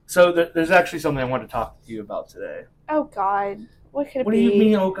So there's actually something I want to talk to you about today. Oh, God. What could it be? What do you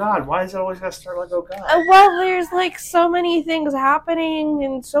mean, oh, God? Why is it always got to start like, oh, God? Well, there's, like, so many things happening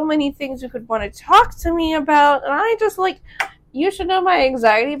and so many things you could want to talk to me about. And I just, like, you should know my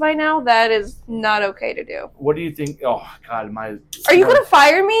anxiety by now. That is not okay to do. What do you think? Oh, God, Are you going to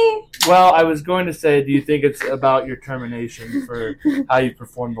fire me? Well, I was going to say, do you think it's about your termination for how you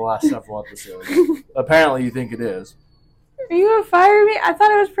performed the last several episodes? Apparently, you think it is. Are you going to fire me? I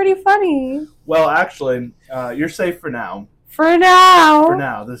thought it was pretty funny. Well, actually, you're safe for now. For now. For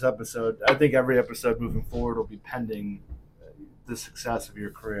now, this episode. I think every episode moving forward will be pending the success of your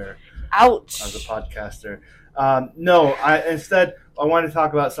career. Ouch. As a podcaster. No, instead, I want to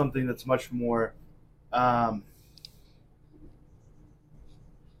talk about something that's much more... I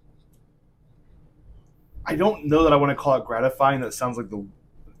don't know that I want to call it gratifying. That sounds like the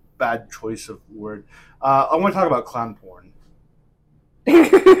bad choice of word. I want to talk about clown porn.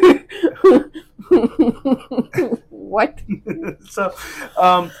 What? So,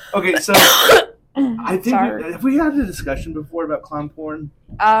 okay, so I think have we had a discussion before about clown porn?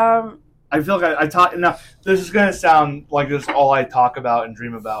 I feel like I talk now. This is going to sound like this is all I talk about and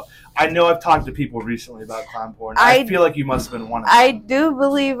dream about. I know I've talked to people recently about clown porn. I feel like you must have been one of them. I do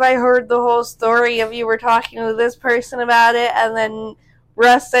believe I heard the whole story of you were talking to this person about it, and then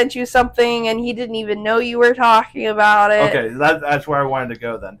Russ sent you something, and he didn't even know you were talking about it. Okay, that's where I wanted to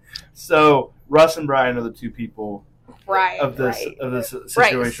go then. So Russ and Brian are the two people of this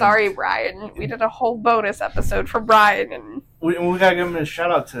situation. Right, sorry, Brian. We did a whole bonus episode for Brian, and we gotta give him a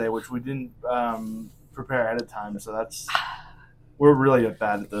shout out today, which we didn't prepare ahead of time. So we're really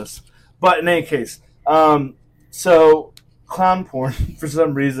bad at this. But in any case, so clown porn for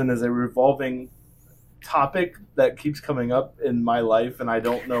some reason is a revolving topic that keeps coming up in my life, and I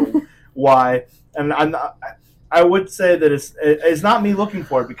don't know why. And I would say that it's not me looking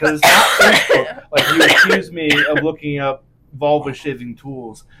for it, because it's not Facebook. Like you accuse me of looking up vulva shaving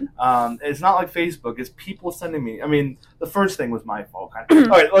tools. It's not like Facebook. It's people sending me. I mean, the first thing was my fault. All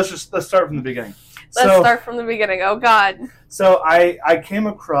right, let's start from the beginning. Let's start from the beginning. Oh God. So I came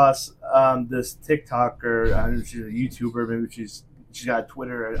across this TikToker. I don't know if she's a YouTuber. Maybe she's got a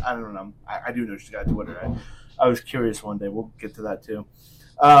Twitter. I don't know. I do know she's got a Twitter. I was curious one day. We'll get to that too.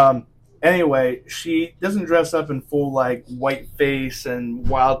 Anyway, she doesn't dress up in full like white face and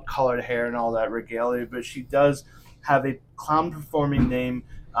wild colored hair and all that regalia, but she does have a clown performing name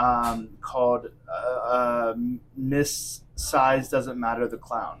called Miss Size Doesn't Matter the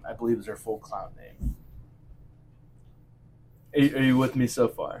Clown. I believe is her full clown name. Are you with me so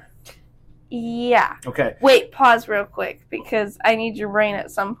far? Yeah. Okay. Wait, pause real quick, because I need your brain at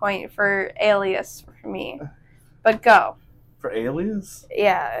some point for alias for me. But go. For alias?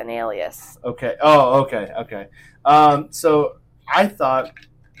 Yeah, an alias. Okay. Oh, okay. So I thought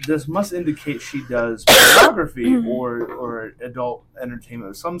this must indicate she does pornography or adult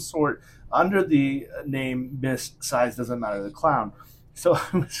entertainment of some sort under the name Miss Size Doesn't Matter the Clown. So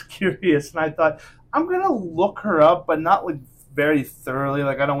I was curious, and I thought, I'm going to look her up, but not like very thoroughly.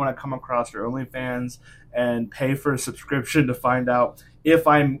 Like, I don't want to come across her OnlyFans and pay for a subscription to find out if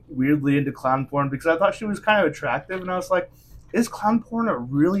I'm weirdly into clown porn, because I thought she was kind of attractive, and I was like, is clown porn a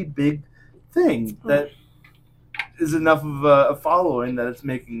really big thing that is enough of a following that it's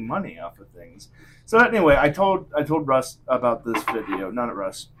making money off of things? So anyway, I told Russ about this video. Not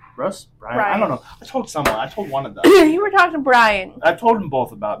Russ. Brian? I don't know. I told someone. I told one of them. You were talking to Brian. I told them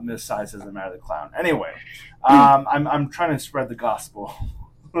both about Miss Size Doesn't Matter the Clown. Anyway, I'm trying to spread the gospel.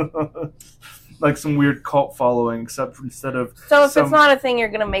 Like some weird cult following, except instead of... So if it's not a thing, you're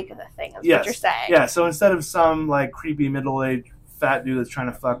going to make it a thing, is what you're saying. Yeah, so instead of some like creepy middle-aged fat dude that's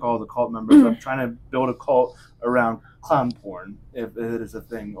trying to fuck all the cult members, I'm trying to build a cult around clown porn, if it is a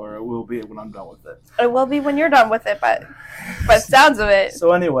thing, or it will be when I'm done with it. It will be when you're done with it, but sounds of it.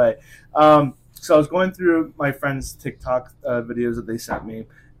 So anyway, so I was going through my friends' TikTok videos that they sent me,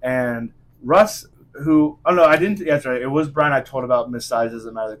 and Russ, I didn't, that's right, it was Brian I told about Miss Size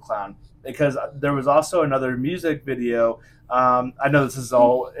Doesn't Matter the Clown, because there was also another music video. I know this is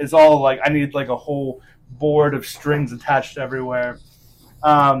it's all like, I need like a whole board of strings attached everywhere.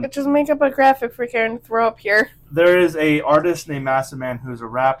 Just make up a graphic for Karen to throw up here. There is a artist named Massive Man who's a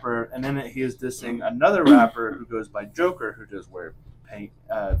rapper, and in it he is dissing another rapper who goes by Joker, who does wear paint,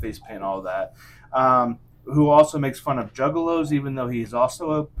 face paint, all that, who also makes fun of juggalos, even though he's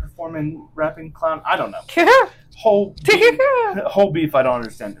also a performing rapping clown. I don't know. Whole beef I don't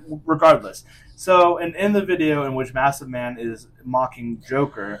understand. Regardless. So in the video in which Massive Man is mocking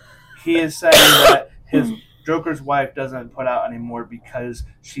Joker, he is saying that his Joker's wife doesn't put out anymore because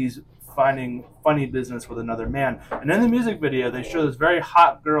she's finding funny business with another man. And in the music video, they show this very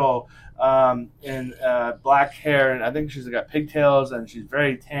hot girl in black hair, and I think she's got pigtails, and she's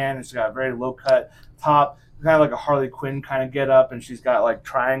very tan, and she's got a very low cut top, kind of like a Harley Quinn kind of get up, and she's got like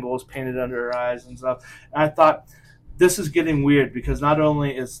triangles painted under her eyes and stuff. And I thought, this is getting weird, because not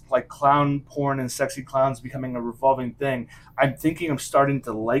only is like clown porn and sexy clowns becoming a revolving thing, I'm thinking I'm starting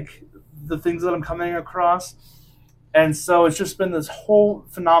to like the things that I'm coming across. And so it's just been this whole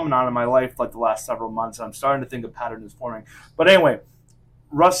phenomenon in my life like the last several months. I'm starting to think a pattern is forming. But anyway,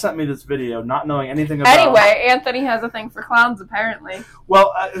 Russ sent me this video, not knowing anything about. Anyway, Anthony has a thing for clowns, apparently.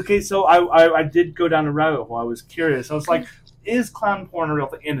 Well, okay, so I did go down a rabbit hole. I was curious. I was like, is clown porn a real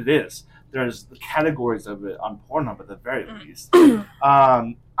thing? And it is. There's the categories of it on Pornhub at the very least.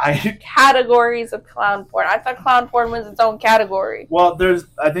 Categories of clown porn. I thought clown porn was its own category. Well,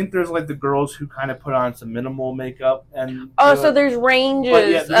 I think there's like the girls who kind of put on some minimal makeup and. So there's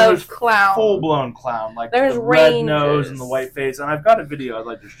ranges of clown. Full blown clown, like there's the ranges. Red nose and the white face. And I've got a video I'd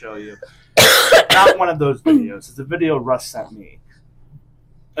like to show you. Not one of those videos. It's a video Russ sent me.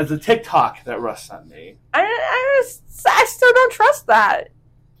 It's a TikTok that Russ sent me. I still don't trust that.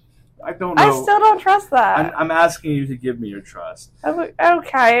 I don't know. I still don't trust that. I'm asking you to give me your trust.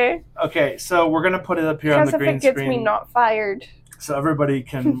 Okay. Okay, so we're going to put it up here on the green screen. Because if it gets me not fired. So everybody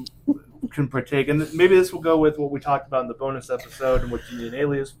can partake. And maybe this will go with what we talked about in the bonus episode and what you need an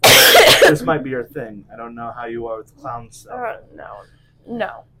alias for. This might be your thing. I don't know how you are with clown stuff.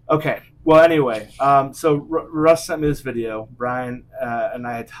 No. Okay. Well, anyway, so Russ sent me this video. Brian and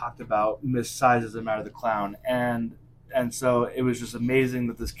I had talked about Miss Size Doesn't Matter the Clown. And so it was just amazing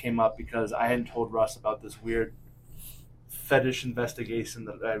that this came up, because I hadn't told Russ about this weird fetish investigation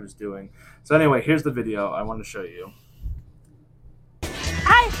that I was doing. So anyway, here's the video I want to show you.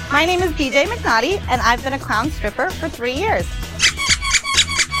 Hi, my name is BJ McNaughty, and I've been a clown stripper for 3 years.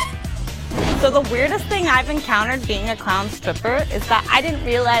 So the weirdest thing I've encountered being a clown stripper is that I didn't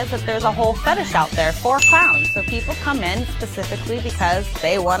realize that there's a whole fetish out there for clowns. So people come in specifically because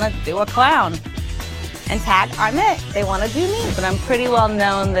they want to do a clown. And tag, I'm it. They want to do me. But I'm pretty well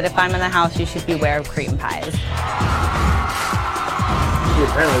known that if I'm in the house, you should beware of cream pies.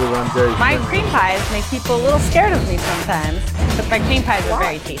 My cream pies make people a little scared of me sometimes, but my cream pies are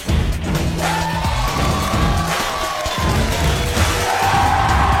very tasty.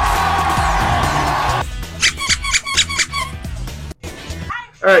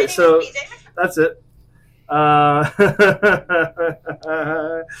 All right, so that's it.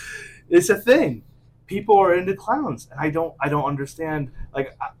 It's a thing. People are into clowns, and I don't understand.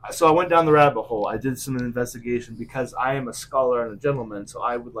 Like, so I went down the rabbit hole. I did some investigation because I am a scholar and a gentleman, so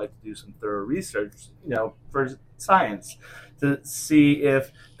I would like to do some thorough research, for science, to see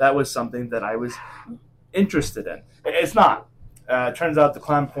if that was something that I was interested in. It's not. It turns out the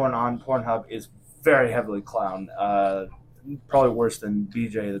clown porn on Pornhub is very heavily clown. Probably worse than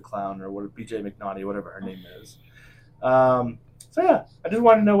BJ the Clown, or BJ McNaughty, whatever her name is. So yeah, I just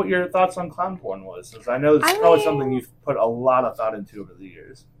wanted to know what your thoughts on clown porn was, since I know it's probably something you've put a lot of thought into over the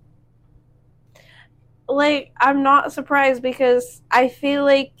years. Like, I'm not surprised, because I feel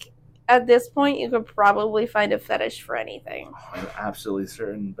like at this point you could probably find a fetish for anything. Oh, I'm absolutely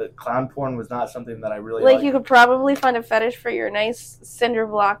certain, but clown porn was not something that I really like. liked. You could probably find a fetish for your nice cinder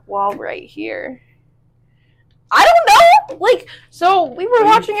block wall right here. I don't know. Like, so we were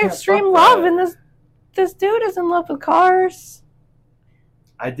watching Extreme Love, and this dude is in love with cars.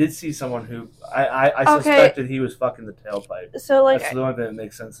 I did see someone who I suspected he was fucking the tailpipe. So like, that's the only thing that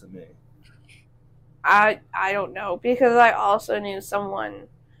makes sense to me. I don't know, because I also knew someone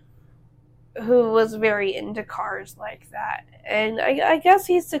who was very into cars like that, and I guess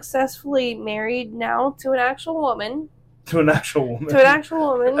he's successfully married now to an actual woman. To an actual woman.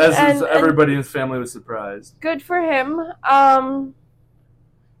 As everybody in his family was surprised. Good for him. I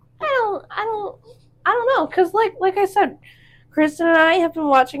don't know, because like I said, Kristen and I have been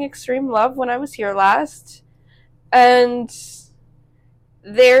watching Extreme Love when I was here last, and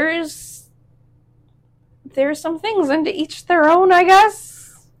there's some things into each their own, I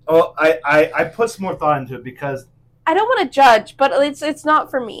guess. Oh, I put some more thought into it, because I don't want to judge, but it's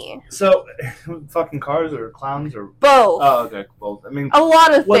not for me. So, fucking cars or clowns or both? Oh, okay, both. I mean, a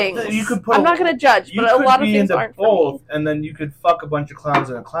lot of things. You could put. I'm not going to judge, but a lot of things aren't both, for me. And then you could fuck a bunch of clowns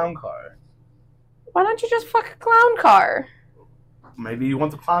in a clown car. Why don't you just fuck a clown car? Maybe you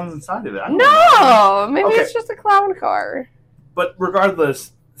want the clowns inside of it. Maybe it's just a clown car. But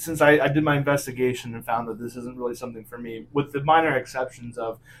regardless, since I did my investigation and found that this isn't really something for me, with the minor exceptions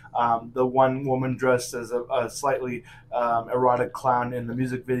of the one woman dressed as a slightly erotic clown in the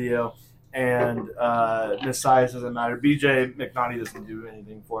music video, and Miss Size doesn't matter. BJ McNaughty doesn't do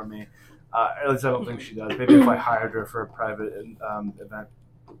anything for me. At least I don't think she does. Maybe if I hired her for a private event,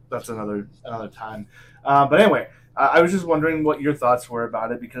 that's another time. But anyway, I was just wondering what your thoughts were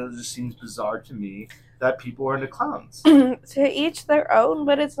about it, because it just seems bizarre to me that people are into clowns. To each their own,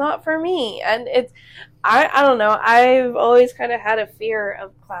 but it's not for me. And I don't know. I've always kind of had a fear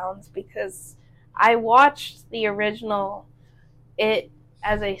of clowns because I watched the original It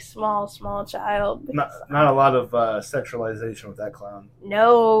as a small child. Not a lot of sexualization with that clown.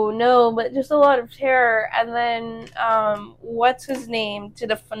 No, but just a lot of terror. And then, what's his name did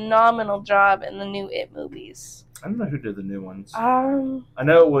a phenomenal job in the new It movies. I don't know who did the new ones. I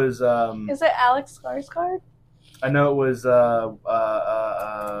know it was. Is it Alex Skarsgård? I know it was.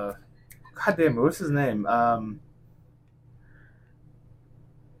 God damn it! What's his name?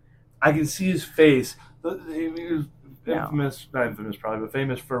 I can see his face. He was infamous, not infamous probably, but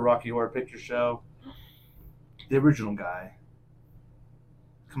famous for Rocky Horror Picture Show. The original guy.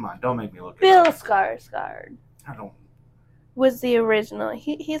 Come on, don't make me look at Bill Skarsgård. I don't. Was the original.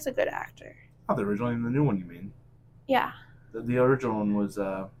 He's a good actor. Not the original, the new one. You mean? Yeah. The original one was.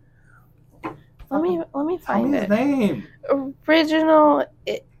 Let me find his name. Original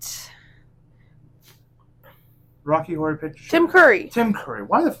It. Rocky Horror Picture Show. Tim Curry. Tim Curry.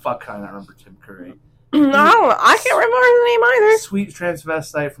 Why the fuck can I not remember Tim Curry? I can't remember his name either. Sweet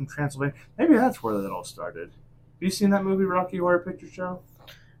transvestite from Transylvania. Maybe that's where that all started. Have you seen that movie, Rocky Horror Picture Show?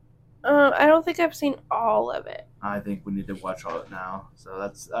 I don't think I've seen all of it. I think we need to watch all of it now. So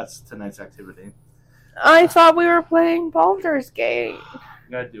that's tonight's activity. I thought we were playing Baldur's Gate.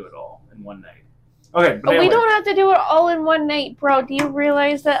 You gotta do it all in one night. Okay, but anyway. We don't have to do it all in one night, bro. Do you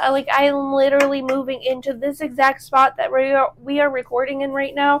realize that I'm literally moving into this exact spot that we are recording in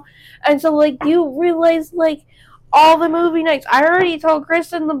right now? And so, do you realize, all the movie nights? I already told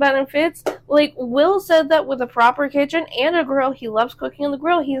Kristen the benefits. Will said that with a proper kitchen and a grill, he loves cooking on the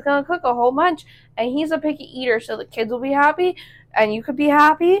grill. He's gonna cook a whole bunch, and he's a picky eater, so the kids will be happy, and you could be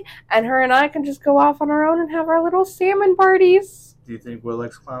happy, and her and I can just go off on our own and have our little salmon parties. Do you think Will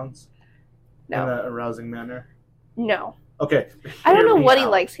likes clowns? No. In an arousing manner? No. Okay. I don't know what he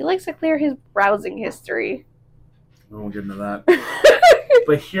likes. He likes to clear his browsing history. We won't get into that.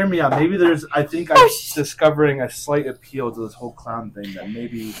 But hear me out. Maybe I think I'm discovering a slight appeal to this whole clown thing that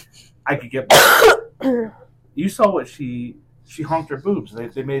maybe I could get behind. You saw what she honked her boobs.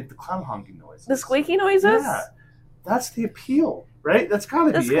 They made the clown honking noises. The squeaky noises? Yeah. That's the appeal, right? That's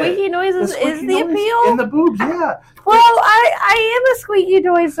gotta be it. The squeaky noises is the appeal? In the boobs, yeah. Well, I am a squeaky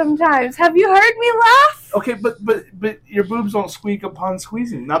noise sometimes. Have you heard me laugh? Okay, but your boobs don't squeak upon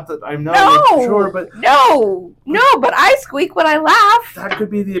squeezing. Not that I know for sure, but no, but I squeak when I laugh. That could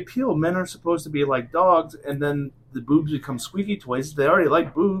be the appeal. Men are supposed to be like dogs, and then the boobs become squeaky toys. They already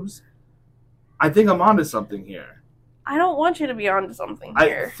like boobs. I think I'm onto something here. I don't want you to be onto something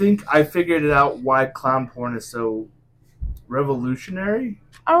here. I think I figured it out why clown porn is so revolutionary.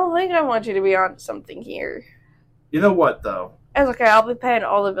 I don't think I want you to be onto something here. You know what, though? It's okay. I'll be paying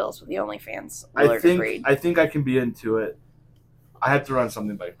all the bills with the OnlyFans. I think I can be into it. I have to run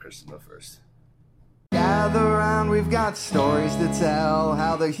something by Kristen first. Gather round, we've got stories to tell.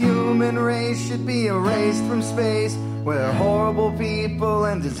 How the human race should be erased from space. We're horrible people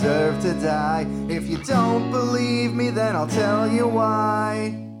and deserve to die. If you don't believe me, then I'll tell you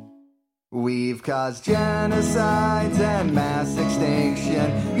why. We've caused genocides and mass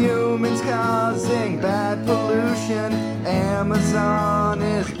extinction. Humans causing bad pollution. Amazon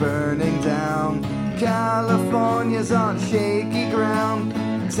is burning down. California's on shaky ground.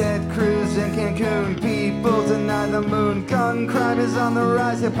 Ted Cruz in Cancun, people deny the moon. Gun crime is on the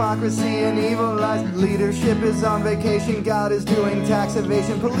rise, hypocrisy and evil lies. Leadership is on vacation, God is doing tax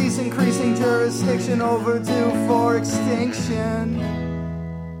evasion. Police increasing jurisdiction, overdue for extinction.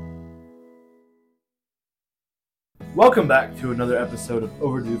 Welcome back to another episode of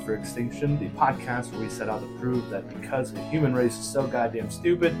Overdue for Extinction, the podcast where we set out to prove that because the human race is so goddamn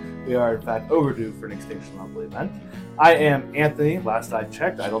stupid, we are in fact overdue for an extinction level event. I am Anthony. Last I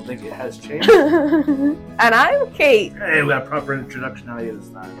checked, I don't think it has changed. And I'm Kate. Hey, we got a proper introduction out of you this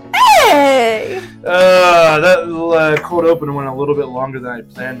time. Hey! That cold open went a little bit longer than I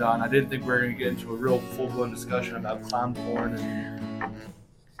planned on. I didn't think we were going to get into a real full-blown discussion about clown porn and...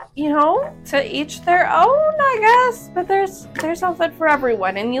 You know, to each their own, I guess. But there's something for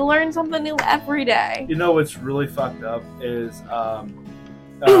everyone, and you learn something new every day. You know what's really fucked up is I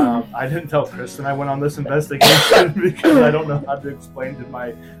didn't tell Kristen I went on this investigation because I don't know how to explain to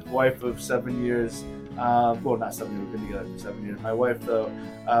my wife of 7 years. Well, not 7 years. We've been together for 7 years. My wife, though,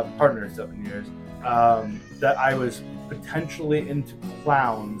 partner of 7 years. That I was potentially into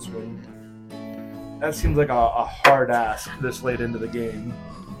clowns when That seems like a hard ask this late into the game.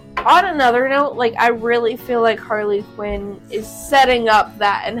 On another note, like, I really feel like Harley Quinn is setting up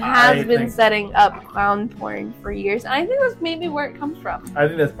that and has been setting up clown porn for years. And I think that's maybe where it comes from. I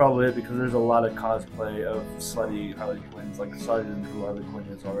think that's probably it because there's a lot of cosplay of slutty Harley Quinns, like slutty than who Harley Quinn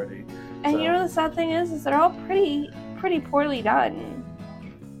is already. And you know the sad thing is they're all pretty poorly done.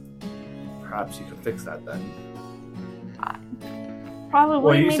 Perhaps you could fix that then. Probably.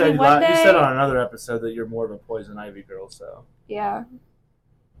 Well, you maybe said one day. you said on another episode that you're more of a Poison Ivy girl, so Yeah.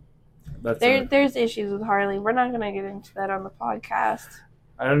 that's There's issues with Harley. We're not gonna get into that on the podcast.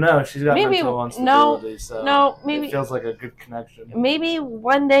 I don't know. She's got Maybe- mental instability, so no, maybe- it feels like a good connection. Maybe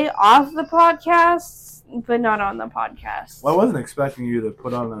one day off the podcast, but not on the podcast. Well, I wasn't expecting you to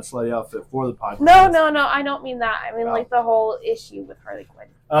put on a slutty outfit for the podcast. No, I don't mean that. I mean Oh. like the whole issue with Harley Quinn.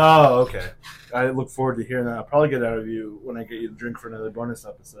 Oh, okay. I look forward to hearing that. I'll probably get out of you when I get you to drink for another bonus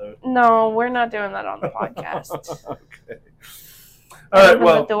episode. No, we're not doing that on the podcast. Okay. I All right. have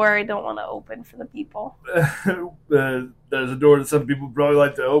Well, a door I don't want to open for the people. there's a door that some people probably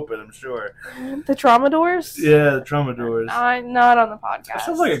like to open. I'm sure. The trauma doors? Yeah, the trauma doors. Not on the podcast. That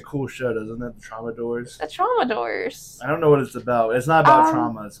sounds like a cool show, doesn't it? The trauma doors. The trauma doors. I don't know what it's about. It's not about Um,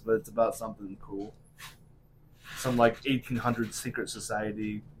 traumas, but it's about something cool. Some like 1800 secret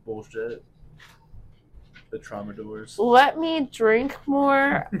society bullshit. The trauma doors. Let me drink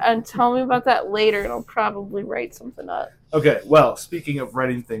more and tell me about that later, and I'll probably write something up. Okay, well, speaking of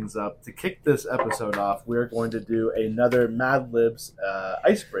writing things up, to kick this episode off, we're going to do another Mad Libs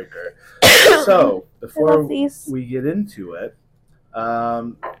icebreaker. So, I before love these. we get into it,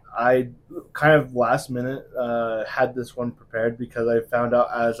 I kind of last minute had this one prepared because I found out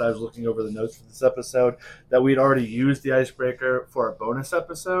as I was looking over the notes for this episode that we'd already used the icebreaker for a bonus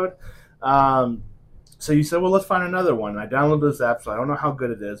episode. So you said, well, let's find another one. I downloaded this app, so I don't know how good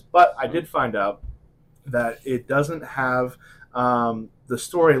it is, but I did find out that it doesn't have the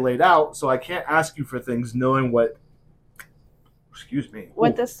story laid out, so I can't ask you for things knowing what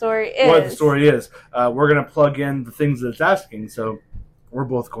The story is. what the story is. We're going to plug in the things that it's asking, so we're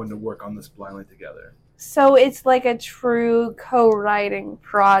both going to work on this blindly together. So it's like a true co-writing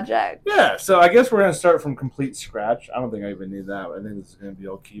project. Yeah, so I guess we're going to start from complete scratch. I don't think I even need that. I think this is going to be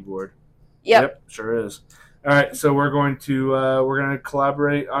all keyboard. Yep. Sure is. All right, so we're going to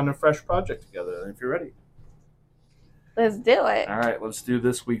collaborate on a fresh project together. If you're ready. Let's do it. All right, let's do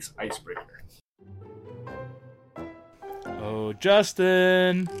this week's icebreaker. Oh,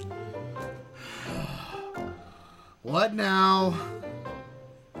 Justin. What now?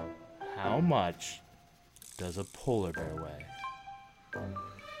 How much does a polar bear weigh?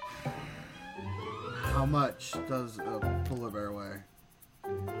 How much does a polar bear weigh?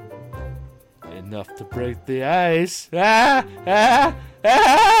 Enough to break the ice. Ah! Ah!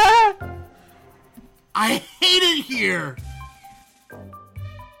 Ah! I hate it here!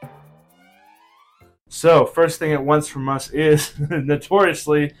 So, first thing it wants from us is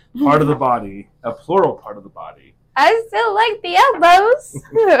notoriously part of the body, a plural part of the body. I still like the elbows.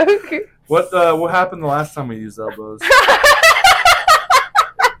 Okay. What happened the last time we used elbows?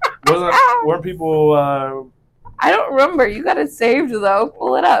 Weren't people? I don't remember. You got it saved though.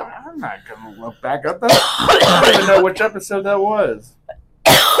 Pull it up. I'm not gonna look back up that. I don't even know which episode that was.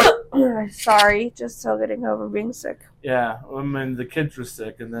 Sorry, just still getting over being sick. Yeah, I mean the kids were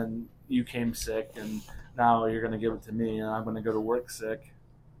sick, and then you came sick, and now you're gonna give it to me, and I'm gonna go to work sick.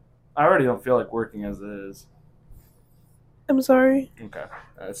 I already don't feel like working as it is. I'm sorry. Okay,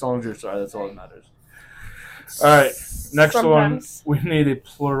 as long as you're sorry, that's all that matters. All right, next Sometimes. one. We need a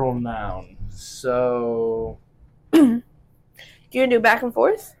plural noun. So Do you do back and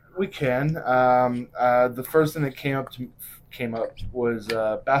forth? we can. The first thing that came up was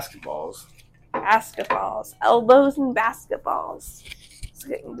basketballs. Basketballs. Elbows and basketballs. It's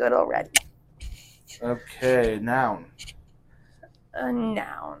getting good already. Okay, noun. A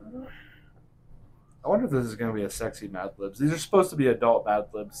noun. I wonder if this is going to be a sexy Mad Libs. These are supposed to be adult Mad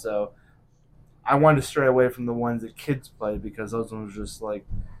Libs, so I wanted to stray away from the ones that kids play because those ones were just like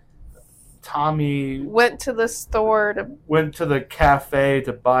Tommy Went to the store to. went to the cafe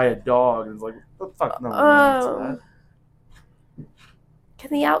to buy a dog, and it's like, what the fuck? No one wants that.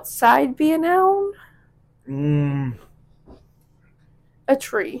 Can the outside be a noun? A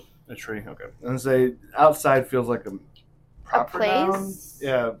tree. A tree, okay. And say outside feels like a proper noun. place?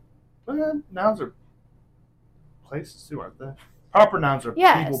 Yeah. Well, nouns are places too, aren't they? Proper nouns are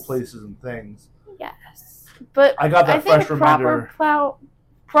Yes. people, places, and things. Yes. But I got that I think fresh a proper reminder.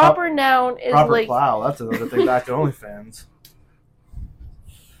 proper noun is Proper like plow. That's another thing back to OnlyFans.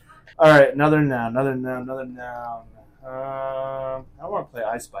 All right, another noun. I want to play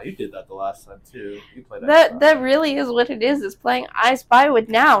I Spy. You did that the last time too. You played I Spy. That really is what it is playing I Spy with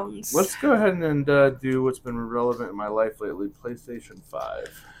nouns. Let's go ahead and do what's been relevant in my life lately. PlayStation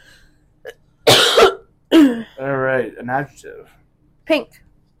 5. All right, an adjective. Pink.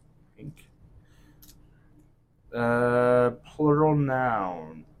 Pink. Plural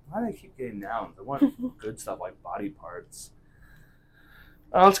noun. Why do I keep getting nouns? I want good stuff like body parts.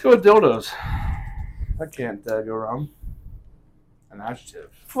 Let's go with dildos. That can't go wrong. An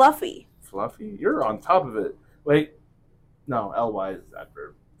adjective. Fluffy. Fluffy? You're on top of it. Wait. No, ly is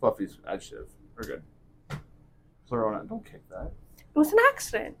adverb. Fluffy's adjective. We're good. Plural noun. Don't kick that. It was an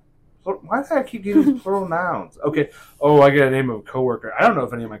accident. Why do I keep getting these plural nouns? Okay. Oh, I get a name of a coworker. I don't know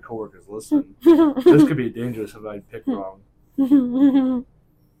if any of my coworkers listen. This could be dangerous if I pick wrong.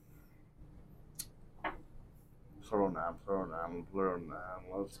 Plural noun.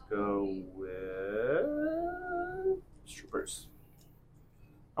 Let's go with strippers.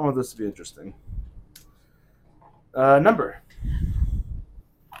 I want this to be interesting. Number.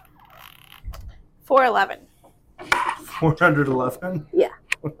 411. 411? Yeah.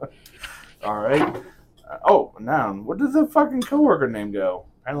 All right. Noun. What did the fucking coworker name go?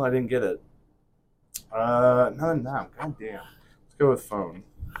 Apparently I didn't get it. Another noun. God damn. Let's go with phone.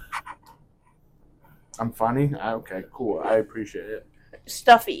 I'm funny? Okay, cool. I appreciate it.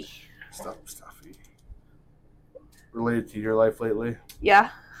 Stuffy. Stuffy. Related to your life lately? Yeah.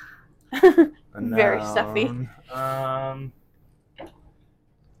 Very Noun. stuffy.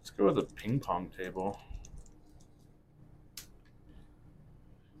 Let's go with a ping pong table.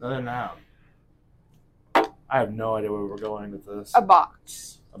 Another noun. I have no idea where we're going with this. A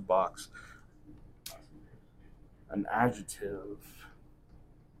box. A box. An adjective.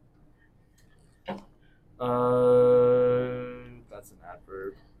 That's an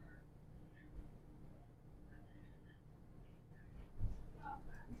adverb.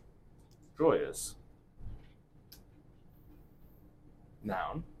 Joyous.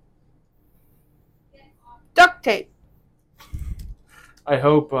 Noun. Duct tape. I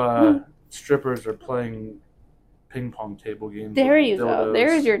hope strippers are playing ping pong table games. There with you go. dildos.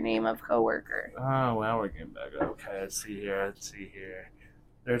 There's your name of coworker. Oh, well, we're getting back. Okay, let's see here.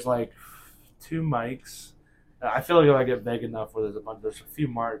 There's like 2 mics. I feel like if I get vague enough where there's a few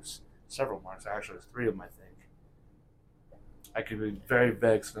marks, several marks, actually, there's 3 of them, I think. I could be very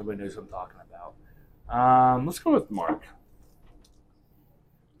vague so nobody knows what I'm talking about. Let's go with Mark.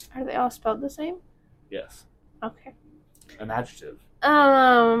 Are they all spelled the same? Yes. Okay. An adjective.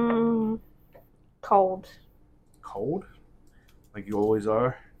 Cold. Cold? Like you always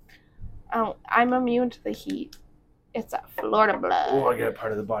are? I'm immune to the heat. It's a Florida blood. Oh, I get a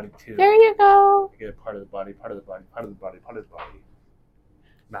part of the body too. There you go. I get a part of the body.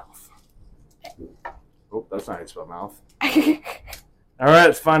 Mouth. Oh, that's not how you spell mouth. All right,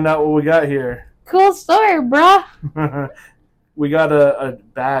 let's find out what we got here. Cool story, bruh. We got a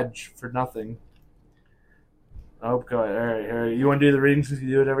badge for nothing. Oh, God. All right. You want to do the reading since you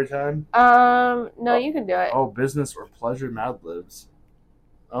do it every time? No, you can do it. Oh, business or pleasure Mad Libs.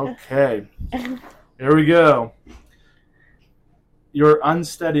 Okay. Here we go. You're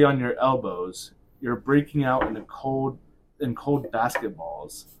unsteady on your elbows. You're breaking out in cold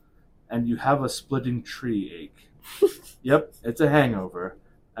basketballs. And you have a splitting tree ache. Yep, it's a hangover.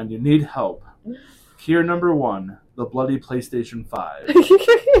 And you need help. Cure number 1, the bloody PlayStation 5.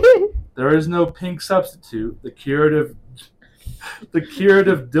 There is no pink substitute. The curative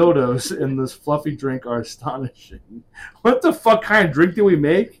dildos in this fluffy drink are astonishing. What the fuck kind of drink do we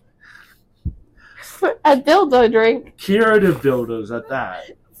make? A dildo drink. Curative dildos at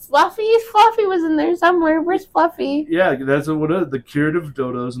that. Fluffy was in there somewhere. Where's Fluffy? Yeah, that's what it is. The curative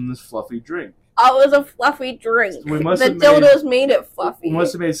dildos in this fluffy drink. Oh, it was a fluffy drink. We must the have dildos made it fluffy. We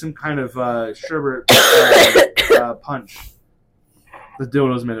must have made some kind of sherbet punch. The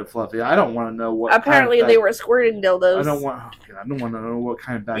dildos made it fluffy. I don't want to know what. Apparently, they were squirted dildos. I don't want to know what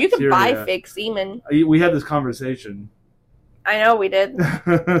kind of bacteria. You can buy fake semen. We had this conversation. I know we did.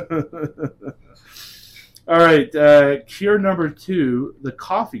 All right, cure number 2, the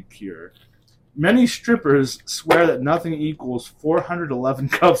coffee cure. Many strippers swear that nothing equals 411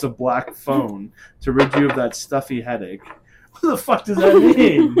 cups of black phone to rid you of that stuffy headache. What the fuck does that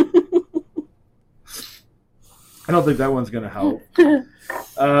mean? I don't think that one's going to help.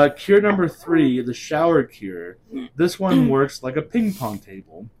 Cure number 3, the shower cure. This one works like a ping pong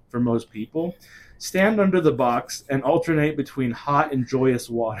table for most people. Stand under the box and alternate between hot and joyous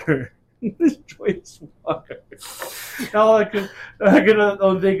water. Joyous water. All I can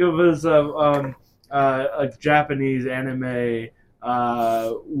think of is a Japanese anime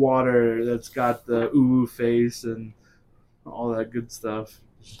water that's got the uwu face and all that good stuff.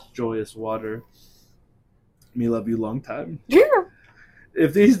 Joyous water. Me love you long time. Yeah.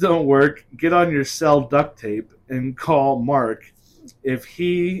 If these don't work, get on your cell duct tape and call Mark. If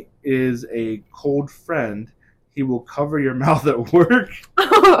he is a cold friend, he will cover your mouth at work.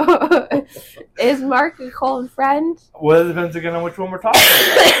 Is Mark a cold friend? Well, it depends again on which one we're talking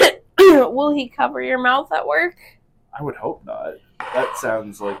about. Will he cover your mouth at work? I would hope not. That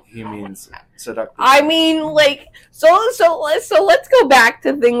sounds like he means seductive. I mean, like, so let's go back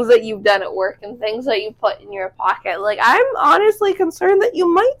to things that you've done at work and things that you put in your pocket. Like, I'm honestly concerned that you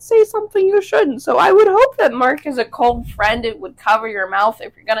might say something you shouldn't. So I would hope that Mark is a cold friend and would cover your mouth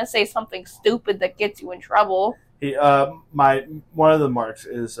if you're gonna say something stupid that gets you in trouble. He, one of the Marks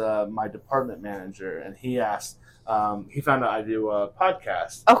is my department manager, and he asked. He found out I do a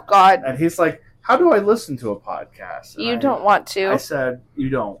podcast. Oh God! And he's like, "How do I listen to a podcast?" And You don't want to. I said, "You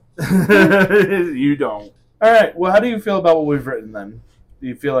don't. You don't." All right. Well, how do you feel about what we've written then? Do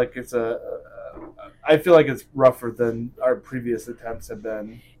you feel like it's I feel like it's rougher than our previous attempts have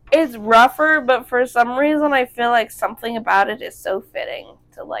been. It's rougher, but for some reason, I feel like something about it is so fitting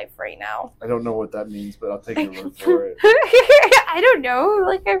to life right now. I don't know what that means, but I'll take your word for it. I don't know.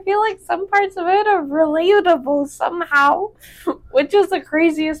 Like, I feel like some parts of it are relatable somehow, which is the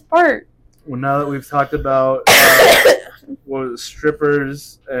craziest part. Well, now that we've talked about what was it,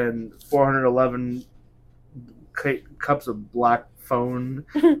 strippers and 411 cups of black phone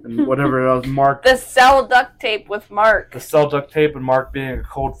and whatever else, Mark. The cell duct tape with Mark. The cell duct tape and Mark being a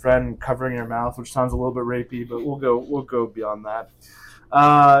cold friend and covering your mouth, which sounds a little bit rapey, but we'll go beyond that.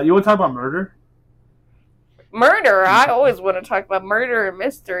 You want to talk about murder? Murder? I always want to talk about murder and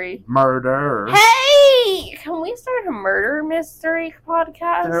mystery. Murder. Hey! Can we start a murder mystery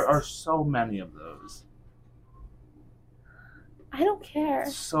podcast? There are so many of those. I don't care.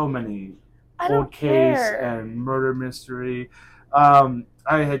 So many. I Cold don't case care. and murder mystery. I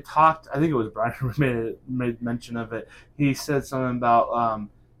had talked, I think it was Brian who made mention of it. He said something about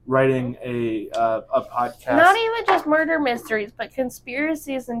writing a podcast. Not even just murder mysteries, but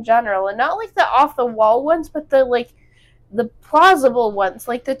conspiracies in general. And not like the off-the-wall ones, but the plausible ones.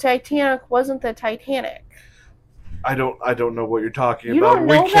 Like the Titanic wasn't the Titanic. I don't know what you're talking You about. don't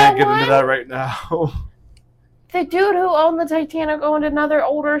We know can't that get one? into that right now. The dude who owned the Titanic owned another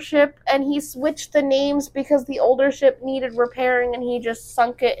older ship, and he switched the names because the older ship needed repairing, and he just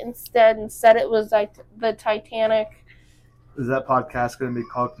sunk it instead and said it was the Titanic. Is that podcast going to be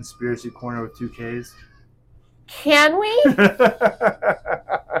called Conspiracy Corner with 2 Ks? Can we?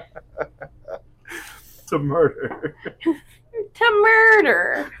 To murder. To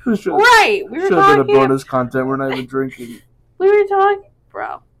murder. Should Right. We were have been a talking. bonus content. We're not even drinking. We were talking,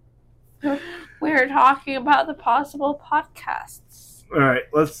 bro. We were talking about the possible podcasts. All right,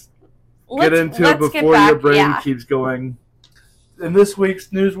 let's get into it before your brain keeps going. In this week's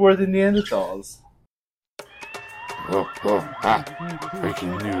Newsworthy Neanderthals.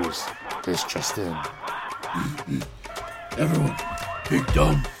 Breaking news. This just in. Everyone, big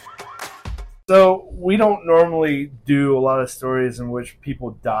dumb. So, we don't normally do a lot of stories in which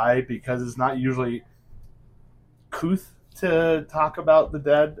people die because it's not usually couth to talk about the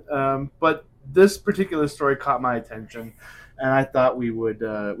dead. But this particular story caught my attention, and I thought we would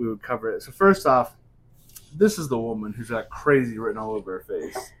cover it. So first off, this is the woman who's got crazy written all over her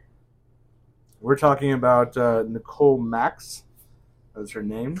face. We're talking about Nicole Max. That's her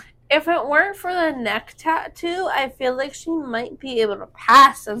name. If it weren't for the neck tattoo, I feel like she might be able to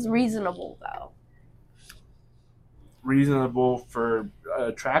pass as reasonable, though. Reasonable for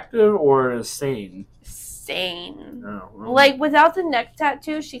attractive or as sane? Sane. Oh, really? Like, without the neck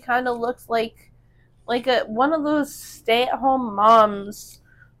tattoo, she kind of looks like one of those stay-at-home moms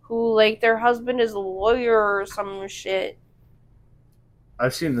who, like, their husband is a lawyer or some shit.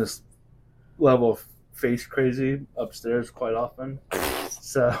 I've seen this level of face crazy upstairs quite often.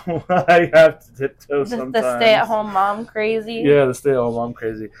 So I have to tiptoe sometimes. The stay-at-home mom crazy. Yeah, the stay-at-home mom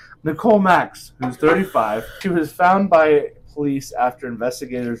crazy. Nicole Max, who's 35, she was found by police after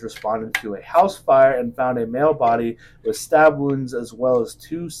investigators responded to a house fire and found a male body with stab wounds as well as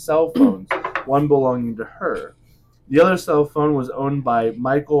 2 cell phones, one belonging to her. The other cell phone was owned by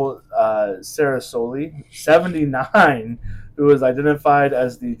Michael Sarasoli, 79, who was identified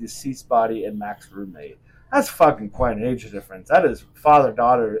as the deceased body and Max's roommate. That's fucking quite an age difference. That is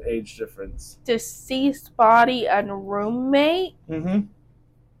father-daughter age difference. Deceased body and roommate? Mm-hmm.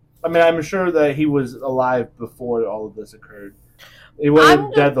 I mean, I'm sure that he was alive before all of this occurred. He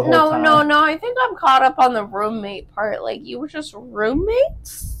wasn't dead the whole time. No. I think I'm caught up on the roommate part. Like, you were just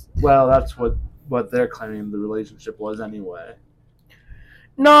roommates? Well, that's what they're claiming the relationship was anyway.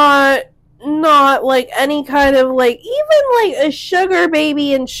 Not not like any kind of like even like a sugar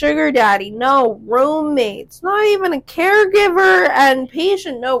baby and sugar daddy. No, roommates. Not even a caregiver and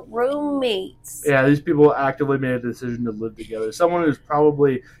patient. No, roommates. Yeah, these people actively made a decision to live together. Someone who's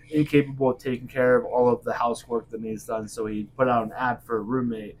probably incapable of taking care of all of the housework that needs done, so he put out an ad for a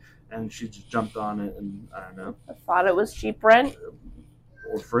roommate, and she just jumped on it, and I don't know. I thought it was cheap rent.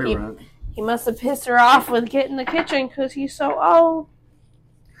 Or free rent. He must have pissed her off with getting the kitchen because he's so old.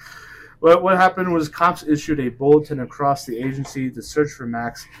 But what happened was cops issued a bulletin across the agency to search for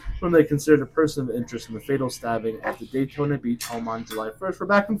Max when they considered a person of interest in the fatal stabbing at the Daytona Beach home on July 1st. We're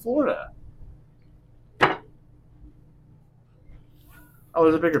back in Florida. Oh,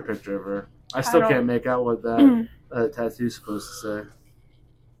 there's a bigger picture of her. I still can't make out what that tattoo's supposed to say.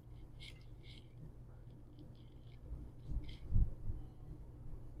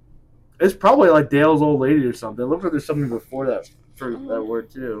 It's probably like Dale's old lady or something. It looks like there's something before that for that word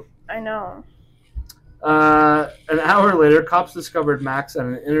too. I know. An hour later, cops discovered Max at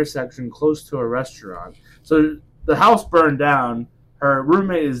an intersection close to a restaurant. So the house burned down. Her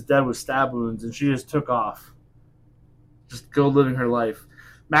roommate is dead with stab wounds, and she just took off. Just go living her life.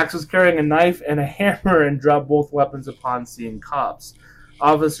 Max was carrying a knife and a hammer and dropped both weapons upon seeing cops.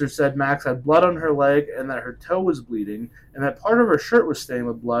 Officers said Max had blood on her leg and that her toe was bleeding, and that part of her shirt was stained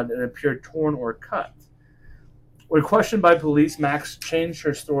with blood and appeared torn or cut. When questioned by police, Max changed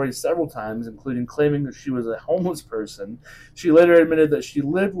her story several times, including claiming that she was a homeless person. She later admitted that she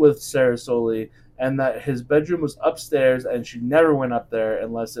lived with Sarah Soli and that his bedroom was upstairs and she never went up there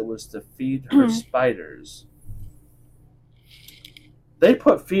unless it was to feed her spiders. They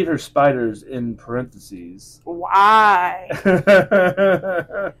put feed her spiders in parentheses. Why?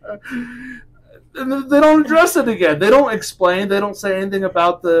 And they don't address it again. They don't explain. They don't say anything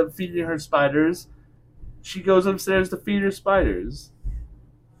about the feeding her spiders. She goes upstairs to feed her spiders.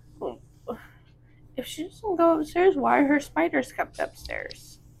 If she doesn't go upstairs, why are her spiders kept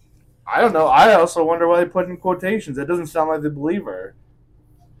upstairs? I don't know. I also wonder why they put in quotations. It doesn't sound like they believe her.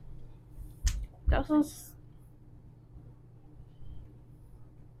 Doesn't.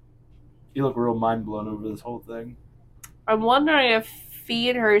 You look real mind blown over this whole thing. I'm wondering if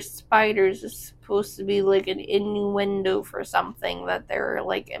feed her spiders is supposed to be like an innuendo for something that they're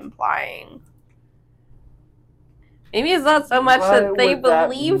like implying. Maybe it's not so much that they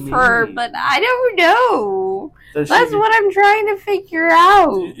believe her, but I don't know. That's what I'm trying to figure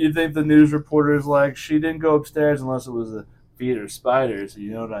out. You think the news reporter's like, she didn't go upstairs unless it was a feed her spiders,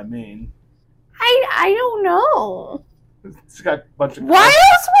 you know what I mean? I don't know. She's got a bunch of Why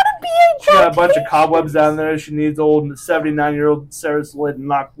else would it be a She's got a bunch of cobwebs down there. She needs old 79-year-old Sarah Slade to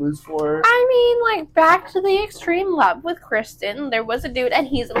knock loose for her. I mean, like, back to the extreme love with Kristen. There was a dude, and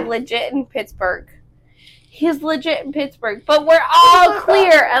he's legit in Pittsburgh. He's legit in Pittsburgh. But we're all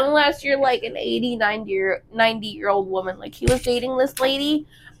clear, unless you're, like, an 90-year-old woman. Like, he was dating this lady.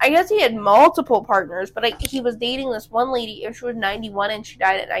 I guess he had multiple partners, but he was dating this one lady. She was 91, and she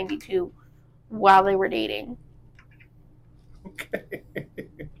died at 92 while they were dating. Okay.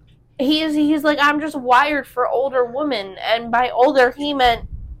 He's like, I'm just wired for older women, and by older he meant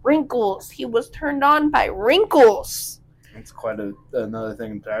wrinkles. He was turned on by wrinkles. It's quite another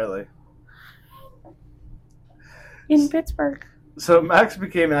thing entirely. In Pittsburgh. So Max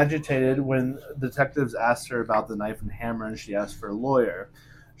became agitated when detectives asked her about the knife and hammer, and she asked for a lawyer.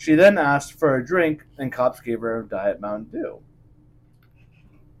 She then asked for a drink, and cops gave her a Diet Mountain Dew.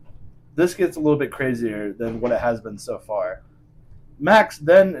 This gets a little bit crazier than what it has been so far. Max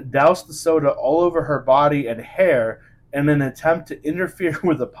then doused the soda all over her body and hair in an attempt to interfere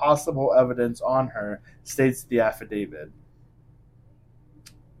with the possible evidence on her, states the affidavit.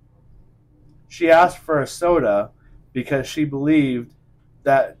 She asked for a soda because she believed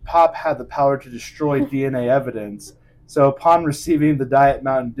that pop had the power to destroy DNA evidence. So upon receiving the Diet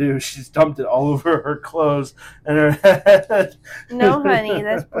Mountain Dew, she's dumped it all over her clothes and her head. No, honey,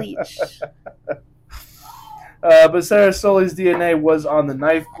 that's bleach. But Sarah Soli's DNA was on the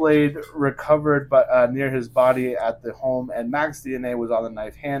knife blade recovered near his body at the home, and Max's DNA was on the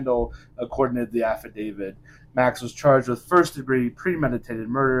knife handle, according to the affidavit. Max was charged with first-degree premeditated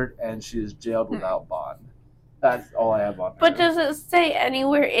murder, and she is jailed without bond. That's all I have on her. But does it say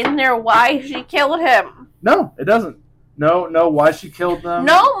anywhere in there why she killed him? No, it doesn't. No, why she killed them.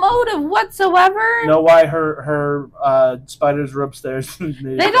 No motive whatsoever. No, why her spiders were upstairs. They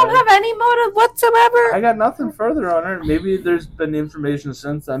don't have any motive whatsoever. I got nothing further on her. Maybe there's been information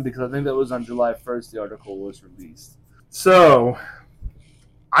since then, because I think that was on July 1st the article was released. So,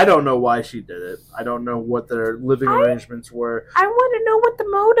 I don't know why she did it. I don't know what their living arrangements were. I want to know what the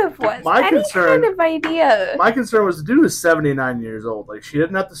motive was. My Any concern- kind of idea. My concern was the dude was 79 years old. Like, she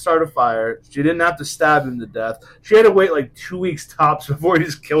didn't have to start a fire. She didn't have to stab him to death. She had to wait like 2 weeks tops before he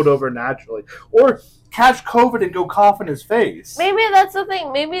just killed over naturally. Or catch COVID and go cough in his face. Maybe that's the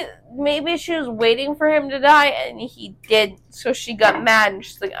thing. Maybe she was waiting for him to die and he did, so she got mad and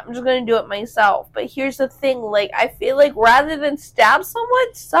she's like, I'm just gonna do it myself. But here's the thing, like, I feel like rather than stab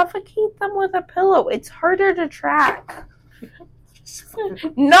someone, suffocate them with a pillow. It's harder to track.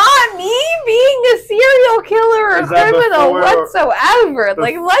 Not me being a serial killer or Is that criminal before whatsoever.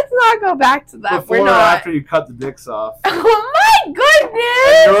 Like, let's not go back to that. Before We're or not. after you cut the dicks off. Oh my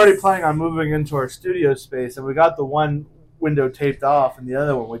goodness! We're already planning on moving into our studio space, and we got the one window taped off, and the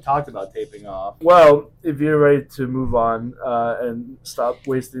other one we talked about taping off. Well, if you're ready to move on and stop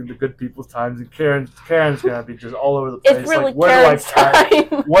wasting the good people's times, and Karen's gonna be just all over the place. It's really like, where Karen's do I cut?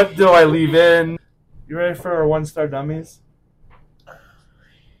 time. What do I leave in? You ready for our 1-star dummies?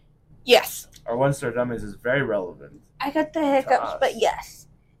 Yes. Our 1-star dummies is very relevant. I got the hiccups, us. but yes.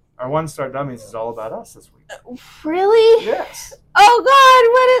 Our 1-star dummies is all about us this week. Really? Yes.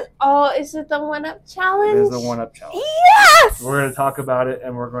 Oh God, is it the 1-Up challenge? It is the 1-Up challenge. Yes! We're going to talk about it,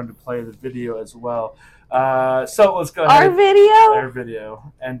 and we're going to play the video as well. So let's go ahead. Our Our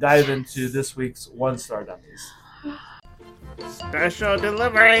video. And dive into this week's 1-star dummies. Special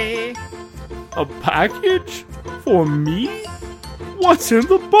delivery. A package? For me? What's in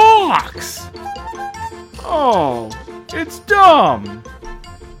the box? Oh, it's dumb.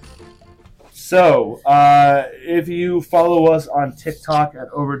 So, if you follow us on TikTok at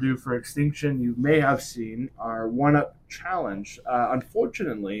Overdue for Extinction, you may have seen our 1-Up challenge.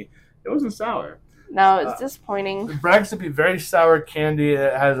 Unfortunately, it wasn't sour. No, it's disappointing. It brags to be very sour candy.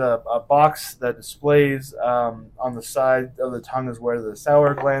 It has a box that displays on the side of the tongue is where the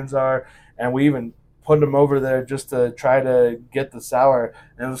sour glands are, and we even put them over there just to try to get the sour.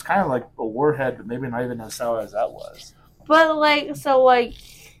 And it was kind of like a warhead, but maybe not even as sour as that was. But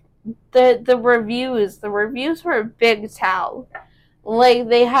the reviews were a big tell. Like,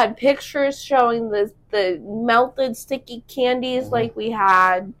 they had pictures showing the melted sticky candies like we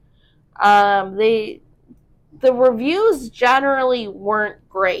had. The reviews generally weren't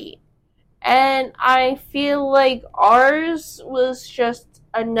great. And I feel like ours was just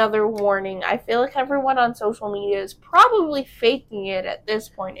another warning. I feel like everyone on social media is probably faking it at this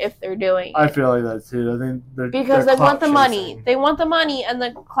point if they're doing it. I feel like that too. I think Because they're they want the clout money. chasing. They want the money and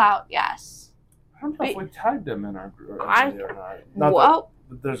the clout, yes. I don't know if we tagged them in our group or not. Well,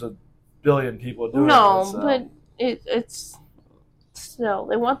 That there's a billion people doing no, it. So. but it's still,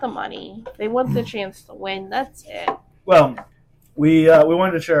 they want the money. They want the chance to win. That's it. Well, we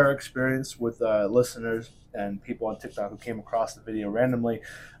wanted to share our experience with listeners and people on TikTok who came across the video randomly.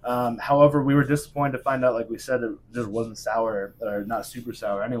 However, we were disappointed to find out, like we said, it just wasn't sour or not super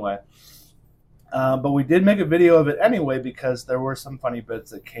sour anyway. But we did make a video of it anyway because there were some funny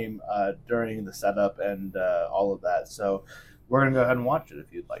bits that came during the setup and all of that. So we're going to go ahead and watch it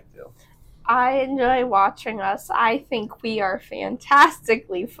if you'd like to. I enjoy watching us. I think we are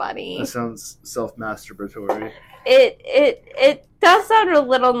fantastically funny. That sounds self-masturbatory. It does sound a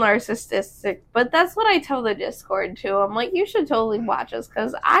little narcissistic, but that's what I tell the Discord too. I'm like, you should totally watch us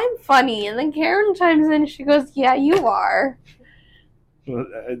because I'm funny. And then Karen chimes in and she goes, yeah, you are. Well,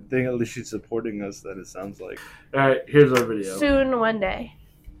 I think at least she's supporting us, then it sounds like. All right, here's our video. Soon, one day.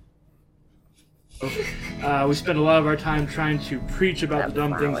 We spend a lot of our time trying to preach about the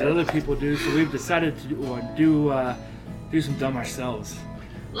dumb things that other people do, so we've decided to do some dumb ourselves.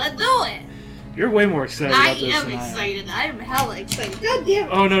 Let's do it. You're way more excited I about this am than I am. excited. I am hella excited. God damn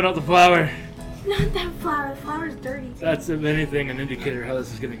it. Oh no, not the flower. Not that flower. The flower's dirty. That's, if anything, an indicator of how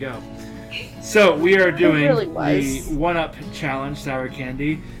this is going to go. So, we are doing really the was. 1-Up Challenge Sour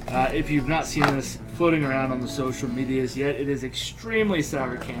Candy. If you've not seen this floating around on the social medias yet, it is extremely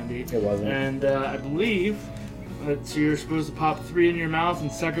sour candy. It wasn't. And I believe so you're supposed to pop 3 in your mouth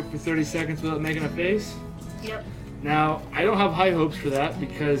and suck it for 30 seconds without making a face. Yep. Now, I don't have high hopes for that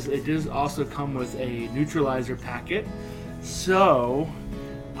because it does also come with a neutralizer packet. So,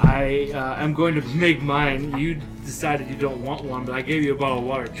 I am going to make mine. You decided you don't want one, but I gave you a bottle of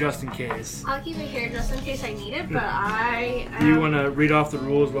water just in case. I'll keep it here just in case I need it, but I Do you want to read off the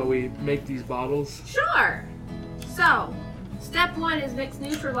rules while we make these bottles? Sure. So, step 1 is mix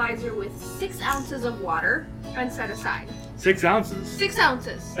neutralizer with 6 ounces of water and set aside. 6 ounces. 6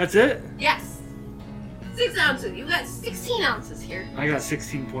 ounces. That's it? Yes. 6 ounces. You got 16 ounces here. I got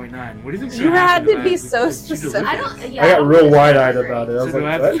 16.9. What do you think? You had to be so specific. I don't. Yeah, I got don't real think wide-eyed it's about it. I So was do I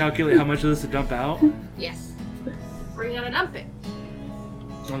like, have what? to calculate how much of this to dump out? Yes. We're gonna dump it.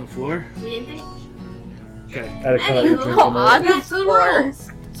 On the floor? We didn't think. Okay. Had to cut out your Anywho, drinking on milk. the back to the floor.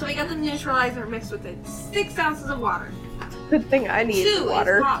 rules. So we got the neutralizer mixed with it. 6 ounces of water. Good thing I need 2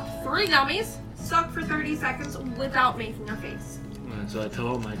 water. is pop 3 gummies. Suck for 30 seconds without making a face. So I tell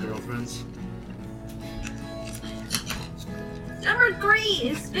all my girlfriends. Number 3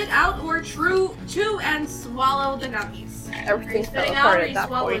 is spit out or chew and swallow the gummies. Everything fell Spitting out apart or are at you that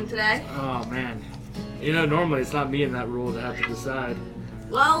swallowing point. today? Oh man. You know, normally it's not me in that rule to have to decide.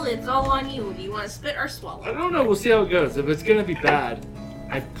 Well, it's all on you. Do you want to spit or I swallow? don't know. We'll see how it goes. If it's gonna be bad,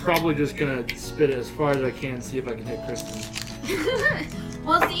 I'm probably just gonna spit it as far as I can, see if I can hit Kristen.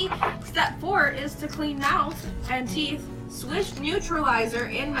 Well, see, step 4 is to clean mouth and teeth. Swish neutralizer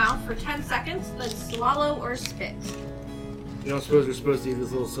in mouth for 10 seconds, then swallow or spit. You don't suppose you're supposed to eat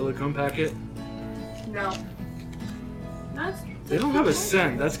this little silicone packet? No. They don't have a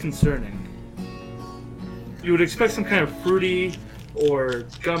scent. That's concerning. You would expect some kind of fruity or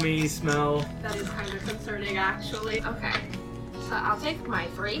gummy smell. That is kind of concerning, actually. Okay. So I'll take my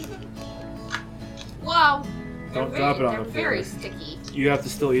 3. Whoa. Don't drop it on They're the very floor. sticky. You have to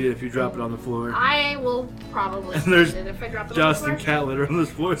still eat it if you drop it on the floor. I will probably And there's eat it if I drop it Dust on the and floor. cat litter on this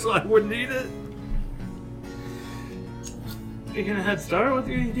floor, so I wouldn't eat it. You gonna head start? What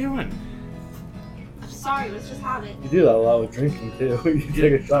are you doing? I'm sorry, let's just have it. You do that a lot with drinking too. You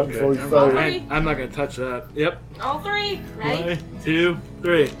take a shot before you start. Ready? I'm not gonna touch that. Yep. All 3. Ready? 1, 2,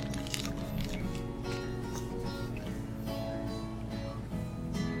 3.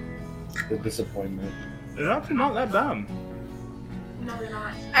 The disappointment. They're actually not that bad. No, they're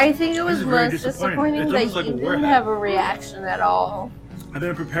not. I think it was This is very most disappointing. disappointing It's that almost like you a didn't warhead. have a reaction at all. I've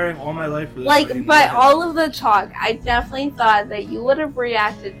been preparing all my life for this. Like, by all of the talk, I definitely thought that you would have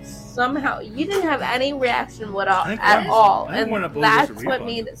reacted somehow. You didn't have any reaction I think at one- all, I think one and of those was a that's what refund.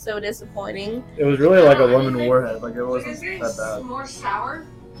 made it so disappointing. It was really like a I lemon think- warhead. Like it It's wasn't very that bad. more sour.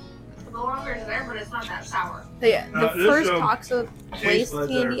 The longer it's there, but it's not that sour. The this, first toxic taste waste buds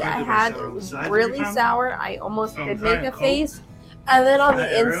that are candy I affected by had, sour it was inside really every time. sour. I almost From did make a Diet Coke? face. And then on That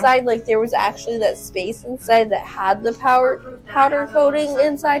the Ariel? inside, like, there was actually that space inside that had the powder coating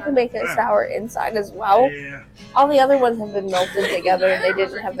inside to make it Yeah. sour inside as well. Yeah. All the other ones have been melted together and they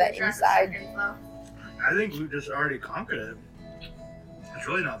didn't have that inside. I think we just already conquered it. It's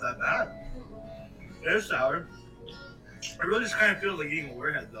really not that bad. It is sour. It really just kind of feels like eating a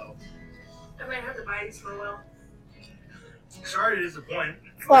warhead, though. I might have to buy these for a while. Sorry to disappoint.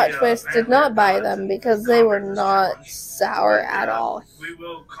 Plot We, Twist I did have not buy conquered them because they were this not challenge. sour at all. We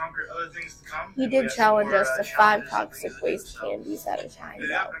will conquer other things to come. He We did have some challenge more, us to 5 challenges and toxic things to do, waste so candies at a time. if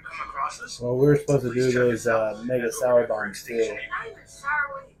you happen to come across this, Well, we were supposed to please do check those us out mega at sour Overhead bombs too. Station.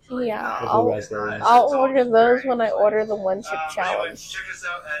 Yeah, Hopefully right there. I'll order those when I order the one chip Anyways, challenge. check us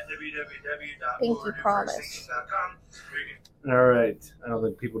out at Pinky promise. www.overheadstation.com. All right. I don't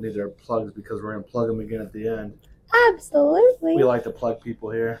think people need their plugs because we're gonna plug them again at the end. Absolutely. We like to plug people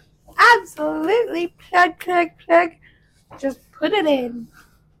here. Absolutely. Plug, plug, plug. Just put it in.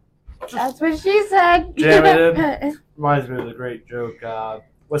 That's what she said. Jam it in. Reminds me of the great joke.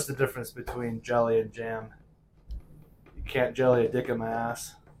 What's the difference between jelly and jam? You can't jelly a dick in my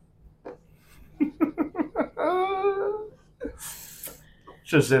ass.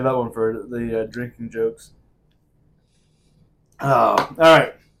 Should save that one for the drinking jokes. Oh, all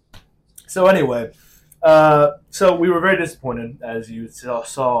right. So anyway, so we were very disappointed, as you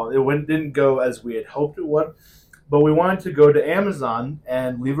saw. It didn't go as we had hoped it would, but we wanted to go to Amazon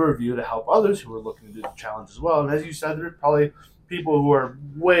and leave a review to help others who were looking to do the challenge as well. And as you said, there are probably people who are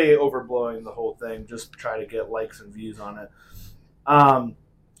way overblowing the whole thing just to try to get likes and views on it.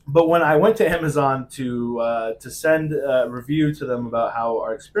 But when I went to Amazon to send a review to them about how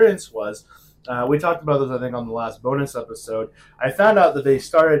our experience was, we talked about this, I think, on the last bonus episode. I found out that they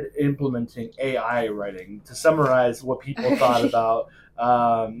started implementing AI writing to summarize what people thought about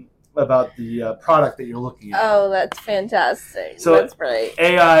the product that you're looking at. Oh, that's fantastic. So- That's great.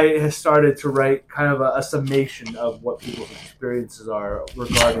 AI has started to write kind of a summation of what people's experiences are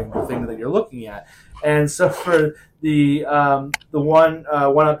regarding the thing that you're looking at. And so for the one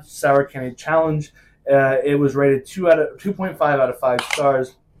up sour candy challenge, it was rated 2.5 out of 5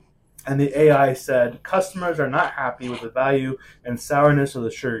 stars. And the AI said, customers are not happy with the value and sourness of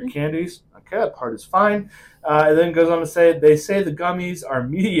the sugar candies. Okay, that part is fine. It then goes on to say, they say the gummies are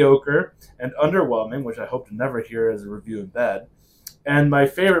mediocre and underwhelming, which I hope to never hear as a review in bed. And my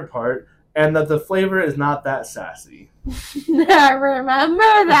favorite part, and that the flavor is not that sassy. I remember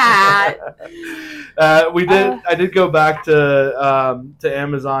that. I did go back to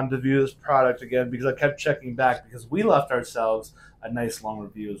Amazon to view this product again because I kept checking back because we left ourselves a nice long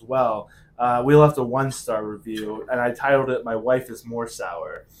review as well. We left a 1-star review, and I titled it "My Wife is More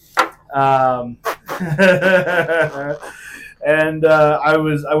Sour." And I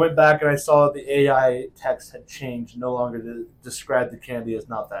went back and I saw that the AI text had changed, no longer to describe the candy as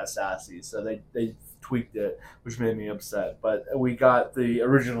not that sassy. So they tweaked it, which made me upset. But we got the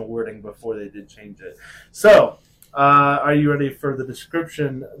original wording before they did change it. So, are you ready for the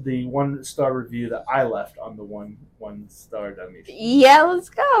description, the 1-star review that I left on the one star dummy? Yeah, let's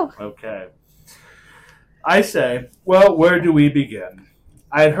go. Okay. I say, well, where do we begin?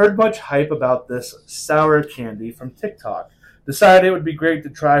 I had heard much hype about this sour candy from TikTok. Decided it would be great to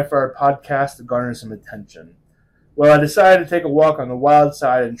try for our podcast to garner some attention. Well, I decided to take a walk on the wild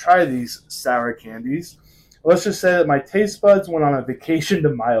side and try these sour candies. Let's just say that my taste buds went on a vacation to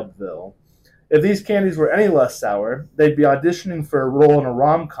Mildville. If these candies were any less sour, they'd be auditioning for a role in a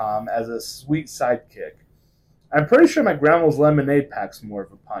rom-com as a sweet sidekick. I'm pretty sure my grandma's lemonade packs more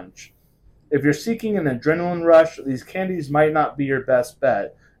of a punch. If you're seeking an adrenaline rush, these candies might not be your best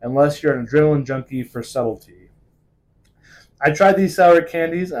bet, unless you're an adrenaline junkie for subtlety. I tried these sour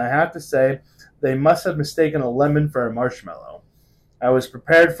candies, and I have to say, they must have mistaken a lemon for a marshmallow. I was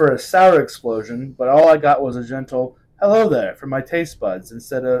prepared for a sour explosion, but all I got was a gentle, hello there, from my taste buds,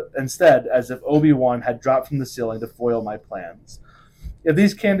 instead as if Obi-Wan had dropped from the ceiling to foil my plans. If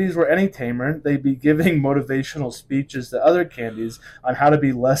these candies were any tamer, they'd be giving motivational speeches to other candies on how to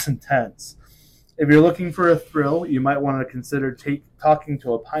be less intense. If you're looking for a thrill, you might want to consider talking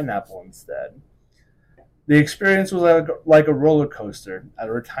to a pineapple instead. The experience was like a roller coaster at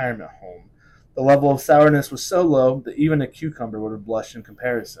a retirement home. The level of sourness was so low that even a cucumber would have blushed in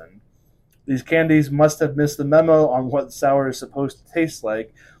comparison. These candies must have missed the memo on what sour is supposed to taste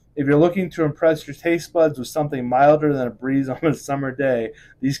like. If you're looking to impress your taste buds with something milder than a breeze on a summer day,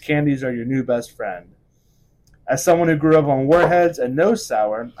 these candies are your new best friend. As someone who grew up on Warheads and knows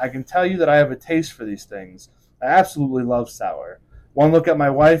sour, I can tell you that I have a taste for these things. I absolutely love sour. One look at my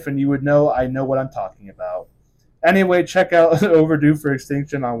wife and you would know I know what I'm talking about. Anyway, check out Overdue for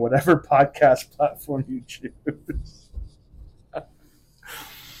Extinction on whatever podcast platform you choose.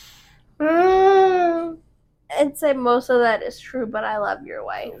 I'd say most of that is true, but I love your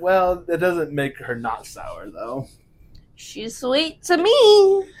wife. Well, it doesn't make her not sour, though. She's sweet to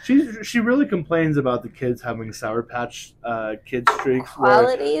me. She really complains about the kids having Sour Patch Kids streaks.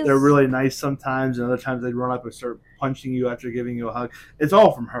 Qualities. They're really nice sometimes, and other times they run up and start punching you after giving you a hug. It's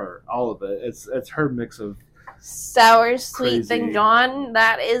all from her, all of it. It's her mix of sour, sweet crazy. thing, John.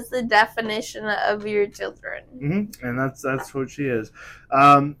 That is the definition of your children. Mm-hmm. And that's what she is.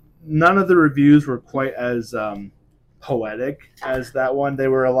 None of the reviews were quite as poetic as that one. They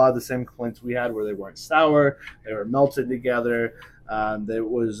were a lot of the same complaints we had, where they weren't sour, they were melted together. There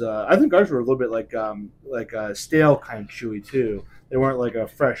was, I think ours were a little bit like a stale kind of chewy too. They weren't like a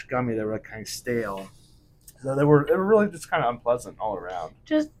fresh gummy; they were like kind of stale. So they were really just kind of unpleasant all around.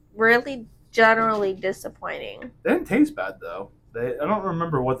 Just really generally disappointing. They didn't taste bad though. I don't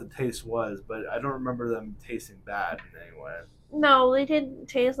remember what the taste was, but I don't remember them tasting bad in any way. No, they didn't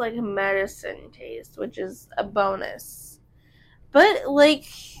taste like a medicine taste, which is a bonus. But, like,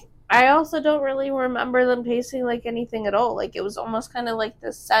 I also don't really remember them tasting like anything at all. Like, it was almost kind of like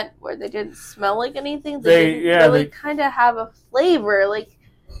the scent where they didn't smell like anything. They didn't really kind of have a flavor. Like,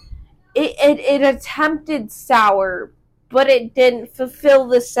 it attempted sour, but it didn't fulfill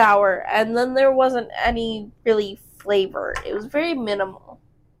the sour. And then there wasn't any really flavor. It was very minimal.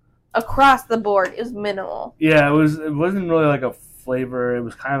 Across the board, it was minimal. Yeah, it wasn't really like a flavor. It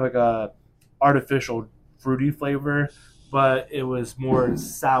was kind of like a artificial fruity flavor, but it was more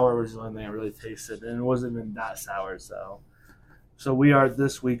sour was the only thing I really tasted, and it wasn't even that sour. So we are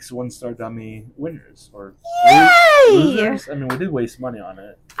this week's 1-star dummy winners, or losers. I mean, we did waste money on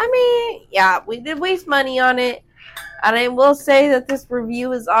it. I mean, yeah, we did waste money on it. And I will say that this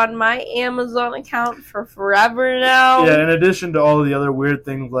review is on my Amazon account for forever now. Yeah, in addition to all the other weird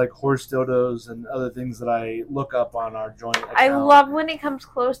things like horse dildos and other things that I look up on our joint account. I love when it comes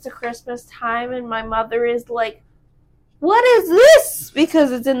close to Christmas time and my mother is like, what is this?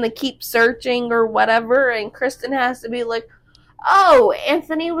 Because it's in the keep searching or whatever. And Kristen has to be like, oh,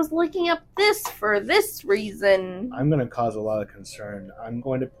 Anthony was looking up this for this reason. I'm going to cause a lot of concern. I'm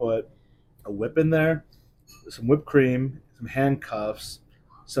going to put a whip in there, some whipped cream, some handcuffs,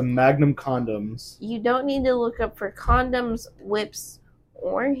 some Magnum condoms. You don't need to look up for condoms, whips,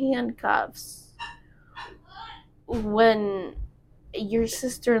 or handcuffs when your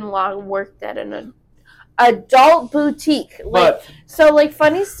sister-in-law worked at an adult boutique. But So,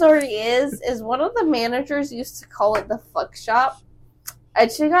 funny story is one of the managers used to call it the fuck shop,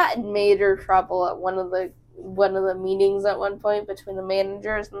 and she got in major trouble at one of the meetings at one point between the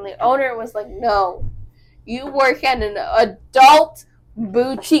managers, and the owner was like, "No, you work at an adult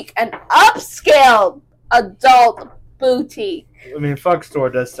boutique, an upscale adult boutique." I mean, fuck store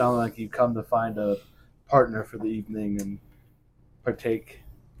does sound like you come to find a partner for the evening and partake.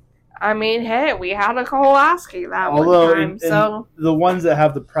 I mean, hey, we had a Kowalski that Although one time, in the ones that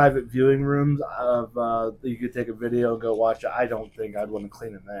have the private viewing rooms of you could take a video and go watch it, I don't think I'd want to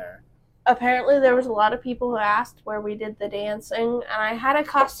clean in there. apparently there was a lot of people who asked where we did the dancing, and I had a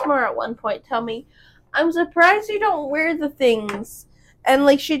customer at one point tell me, "I'm surprised you don't wear the things."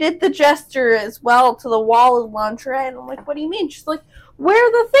 And she did the gesture as well to the wall of lingerie, and I'm like, "What do you mean?" She's like,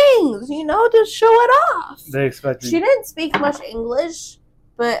 "Wear the things, to show it off." They expect She didn't speak much English,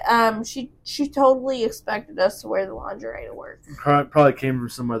 but she totally expected us to wear the lingerie to work. probably came from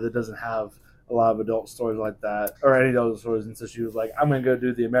somewhere that doesn't have a lot of adult stores like that, or any adult stores, and so she was like, "I'm gonna go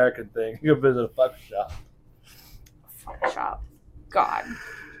do the American thing, go visit a fuck shop." Fuck shop. God.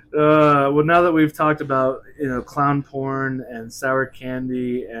 Well, now that we've talked about clown porn and sour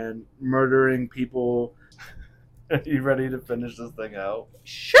candy and murdering people, are you ready to finish this thing out?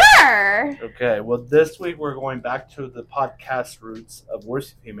 Sure. Okay. Well, this week we're going back to the podcast roots of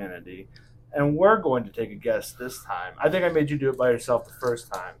Worst of Humanity, and we're going to take a guess this time. I think I made you do it by yourself the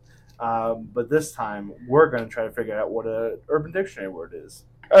first time, but this time we're going to try to figure out what an Urban Dictionary word is.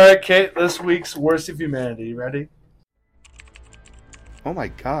 All right, Kate. This week's Worst of Humanity. You ready? Oh my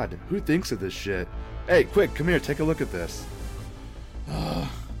god, who thinks of this shit? Hey, quick, come here, take a look at this.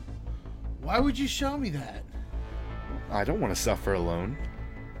 Why would you show me that? I don't want to suffer alone.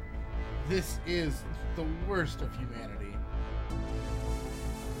 This is the worst of humanity.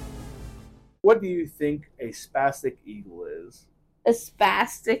 What do you think a spastic eagle is? A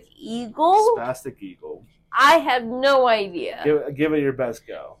spastic eagle? Spastic eagle. I have no idea. Give it your best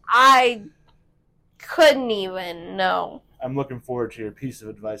go. I couldn't even know. I'm looking forward to your piece of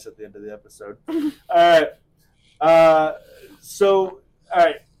advice at the end of the episode. All right. So,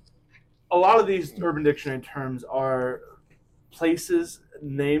 a lot of these Urban Dictionary terms are places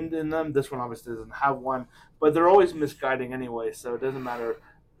named in them. This one obviously doesn't have one, but they're always misguiding anyway, so it doesn't matter.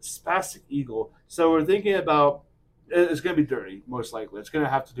 Spastic eagle. So we're thinking about it's going to be dirty, most likely. It's going to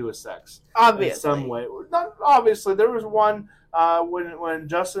have to do with sex. Obviously. In some way. Not obviously. There was one when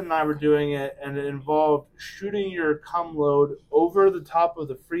Justin and I were doing it, and it involved shooting your cum load over the top of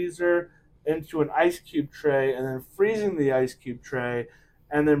the freezer into an ice cube tray, and then freezing the ice cube tray,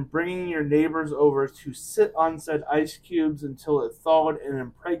 and then bringing your neighbors over to sit on said ice cubes until it thawed and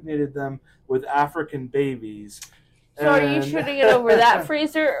impregnated them with African babies. So are you shooting it over that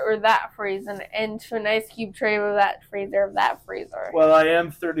freezer or that freezer into an ice cube tray with that freezer of that freezer? Well, I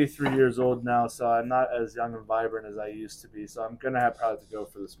am 33 years old now, so I'm not as young and vibrant as I used to be, so I'm going to probably have to go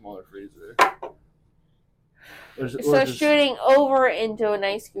for the smaller freezer. Shooting over into an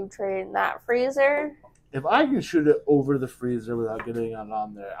ice cube tray in that freezer? If I can shoot it over the freezer without getting it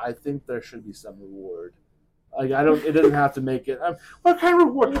on there, I think there should be some reward. It doesn't have to make it. What kind of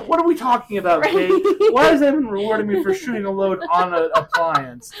reward? What are we talking about, Kate? Why is anyone rewarding me for shooting a load on an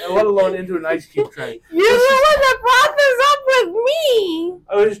appliance, let alone into an ice cube tray? You're the one that brought this up with me!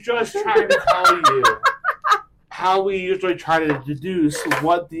 I was just trying to tell you how we usually try to deduce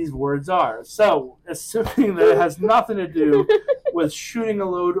what these words are. So, assuming that it has nothing to do with shooting a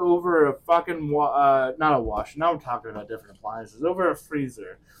load over a fucking, not a wash, now I'm talking about different appliances, over a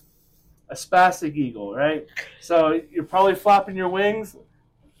freezer. A spastic eagle, right? So you're probably flapping your wings.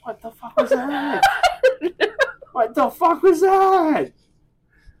 What the fuck was that? What the fuck was that?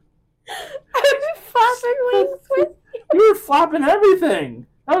 I was flapping wings with you. You were flapping everything.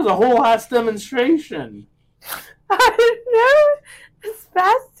 That was a whole ass demonstration. I don't know. A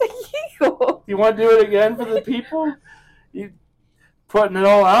spastic eagle. You want to do it again for the people? You putting it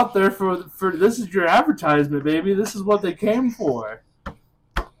all out there for this is your advertisement, baby. This is what they came for.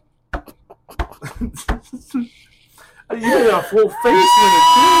 You made a full face when it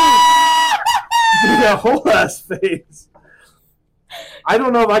came. You made a whole ass face. I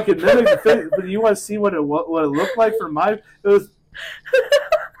don't know if I could mimic the face, but you want to see what it looked like for my? It was.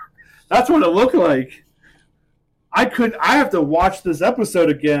 That's what it looked like. I have to watch this episode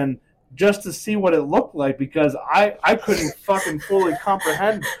again just to see what it looked like because I couldn't fucking fully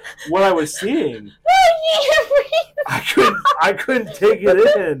comprehend what I was seeing. I couldn't take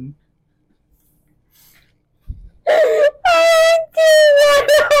it in.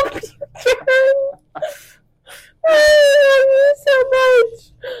 I love you so much.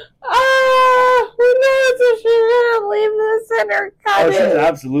 Who knows if she's gonna leave this in or cut Oh, she's it?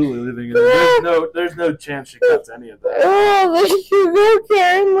 absolutely living in it. There's no chance she cuts any of that. Oh, there you go,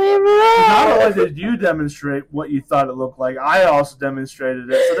 Karen. Leave it Not out. only did you demonstrate what you thought it looked like, I also demonstrated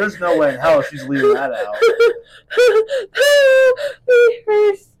it. So there's no way in hell she's leaving that out. It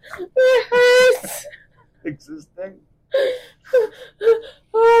hurts. It hurts. Existing.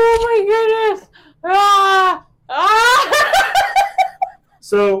 Oh my goodness. Ah! Ah!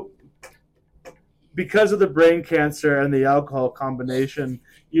 So, because of the brain cancer and the alcohol combination,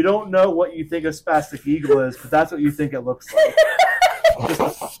 you don't know what you think a spastic eagle is, but that's what you think it looks like.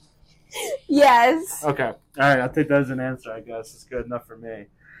 Yes. Okay. All right. I'll take that as an answer, I guess. It's good enough for me.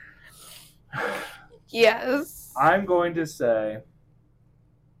 Yes. I'm going to say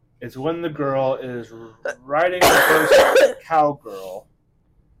it's when the girl is riding the horse cowgirl,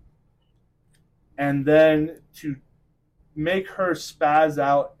 and then to make her spaz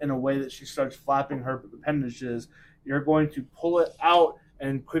out in a way that she starts flapping her appendages, you're going to pull it out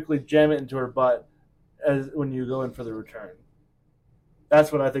and quickly jam it into her butt as when you go in for the return.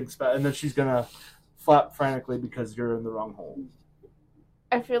 That's what I think. And then she's gonna flap frantically because you're in the wrong hole.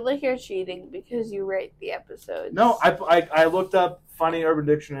 I feel like you're cheating because you rate the episodes. No, I looked up funny Urban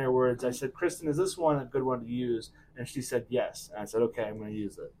Dictionary words. I said, Kristen, is this one a good one to use? And she said yes. And I said, okay, I'm going to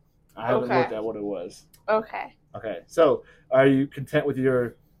use it. I haven't looked at what it was. Okay. Okay, so are you content with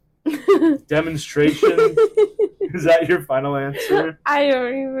your demonstration? Is that your final answer? I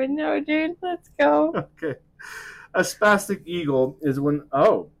don't even know, dude. Let's go. Okay. A spastic eagle is when...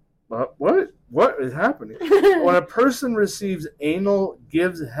 Oh, what is happening? When a person receives anal,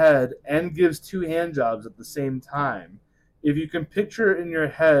 gives head, and gives two hand jobs at the same time. If you can picture in your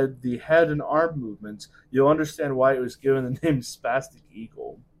head the head and arm movements, you'll understand why it was given the name spastic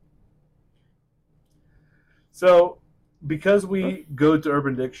eagle. So, because we go to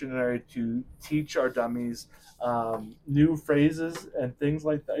Urban Dictionary to teach our dummies new phrases and things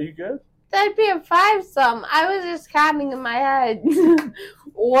like that, are you good? That'd be a 5-some. I was just counting in my head.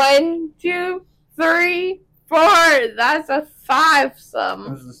 1, 2, 3, 4. That's a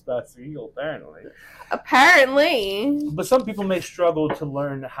 5-some. This is a spastic eagle, apparently. Apparently. But some people may struggle to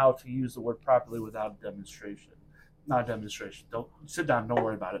learn how to use the word properly without a demonstration. Not a demonstration. Don't sit down. Don't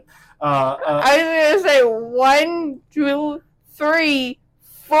worry about it. I was gonna say 1, 2, 3,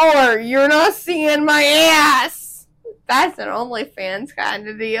 4. You're not seeing my ass. That's an OnlyFans kind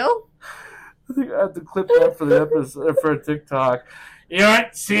of deal. I think I have to clip that for the episode for a TikTok. You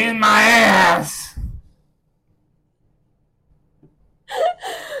aren't seeing my ass.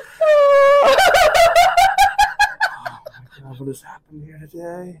 Oh my God, what has happened here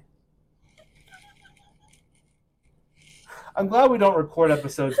today? I'm glad we don't record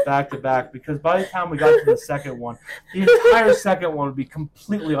episodes back to back because by the time we got to the second one, the entire second one would be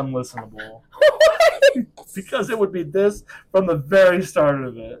completely unlistenable. Because it would be this from the very start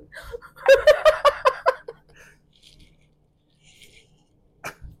of it.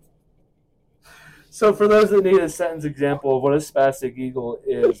 So for those that need a sentence example of what a spastic eagle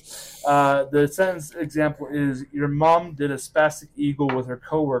is, the sentence example is, your mom did a spastic eagle with her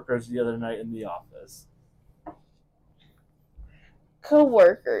coworkers the other night in the office.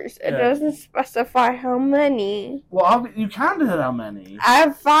 Co-workers. It doesn't specify how many. Well, you counted how many. I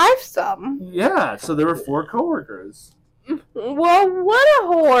have 5-some. Yeah, so there were 4 coworkers. Well, what a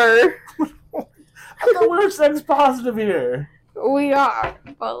whore. I thought we were sex positive here. We are,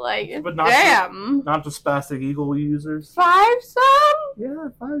 but But damn. Not the spastic eagle users. 5-some? Yeah,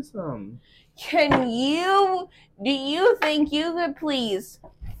 5-some. Do you think you could please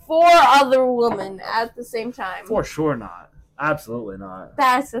 4 other women at the same time? For sure not. Absolutely not.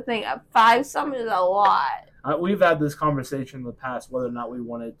 That's the thing. 5-some is a lot. We've had this conversation in the past whether or not we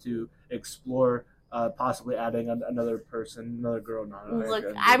wanted to explore possibly adding another person, another girl. Look,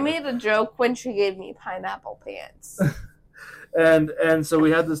 I made a joke when she gave me pineapple pants. and so we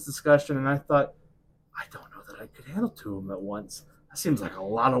had this discussion, and I thought, I don't know that I could handle 2 of them at once. That seems like a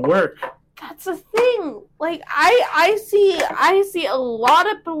lot of work. That's the thing. Like I see a lot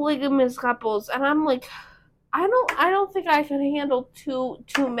of polygamous couples, and I'm like, I don't think I can handle two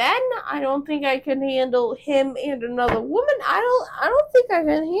men. I don't think I can handle him and another woman. I don't think I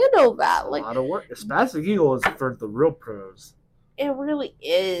can handle that. A lot of work. Spastic eagle is for the real pros. It really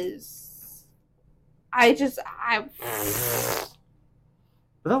is. But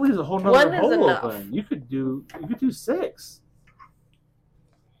that leaves a whole One nother is hole enough. open. You could do 6.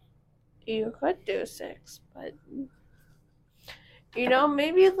 You could do 6, but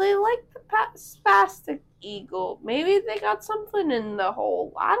maybe they like the spastic eagle. Maybe they got something in the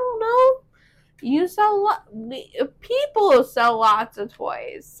hole. I don't know. You sell people sell lots of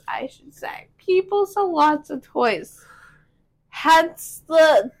toys, I should say. People sell lots of toys. Hence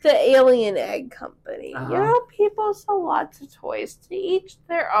the alien egg company. Uh-huh. You know, people sell lots of toys, to each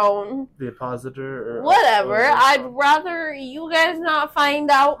their own. The oppositor or Whatever. or- I'd rather you guys not find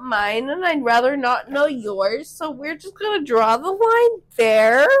out mine, and I'd rather not know yours. So we're just gonna draw the line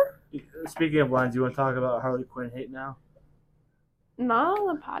there. Speaking of lines, you want to talk about Harley Quinn hate now? Not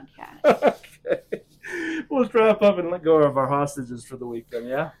on the podcast. Okay. We'll wrap up and let go of our hostages for the weekend,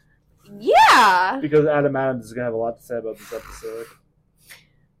 yeah? Yeah. Because Adam Adams is going to have a lot to say about this episode.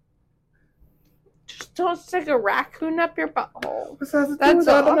 Just don't stick a raccoon up your butthole. What's that to do That's with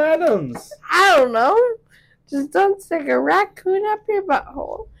Adam all. Adams? I don't know. Just don't stick a raccoon up your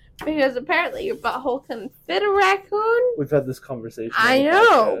butthole. Because apparently your butthole can fit a raccoon. We've had this conversation. I on the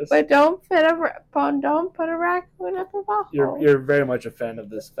know, podcast. but don't put a raccoon up your butthole. You're very much a fan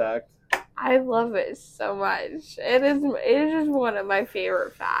of this fact. I love it so much. It is just one of my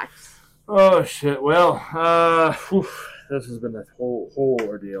favorite facts. Oh shit! Well, this has been a whole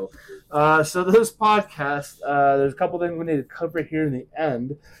ordeal. So this podcast, there's a couple things we need to cover here in the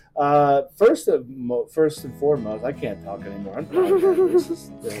end. First and foremost, I can't talk anymore. I'm tired. This is-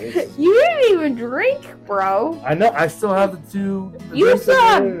 You didn't even drink, bro. I know. I still have the two. You drinks still over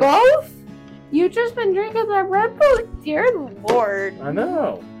have there. both? You just been drinking that Red Bull? Dear Lord. I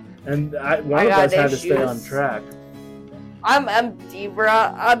know. And one I of got us had to stay issues. on track. I'm empty,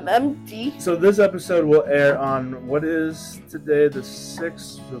 bruh. I'm empty. So this episode will air on what is today, the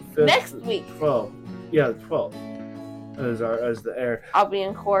 6th, the 5th? Next week. 12th. Yeah, the 12th as the air. I'll be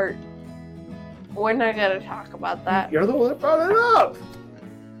in court. We're not gonna talk about that. You're the one that brought it up.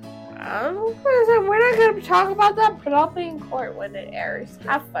 We're not gonna talk about that, but I'll be in court when it airs.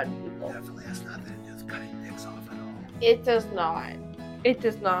 Have fun, people. Definitely has nothing to do with cutting dicks off at all. It does not. It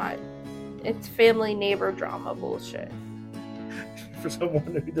does not. It's family neighbor drama bullshit. For someone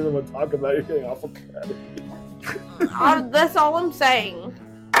who doesn't want to talk about it, you're getting awful credit. That's all I'm saying.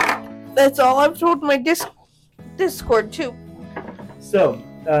 That's all I've told my Discord too. So,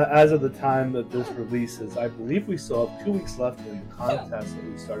 as of the time that this releases, I believe we still have 2 weeks left in the contest that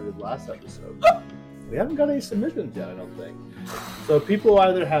we started last episode. We haven't got any submissions yet, I don't think. So people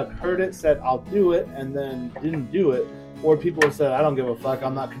either have heard it, said, I'll do it, and then didn't do it, or people have said, I don't give a fuck,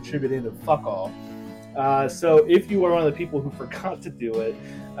 I'm not contributing to fuck all. So if you are one of the people who forgot to do it,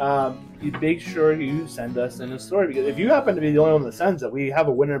 you make sure you send us in a story. Because if you happen to be the only one that sends it, we have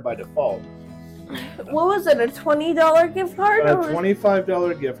a winner by default. What was it? A $20 gift card? A or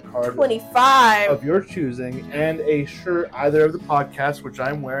 $25 gift card $25. of your choosing, and a shirt either of the podcast, which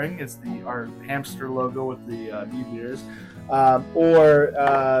I'm wearing. It's our hamster logo with the beers. Or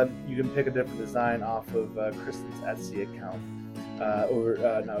you can pick a different design off of Kristen's Etsy account. Not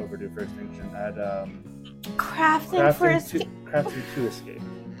Overdue for Extinction, at Crafting to Escape.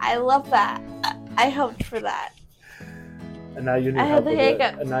 I love that. I hoped for that. And now you need I help had the with it.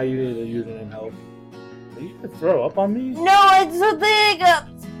 hiccups. And now you need a username help. Are you gonna throw up on me? No, it's the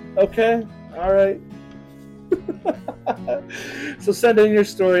hiccups. Okay, alright. So send in your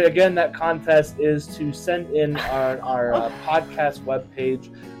story. Again, that contest is to send in our podcast webpage,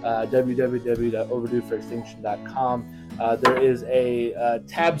 www.overdueforextinction.com. There is a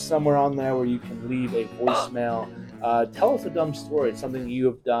tab somewhere on there where you can leave a voicemail. Tell us a dumb story, something you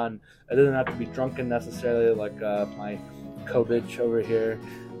have done. It doesn't have to be drunken necessarily, like my co-bitch over here.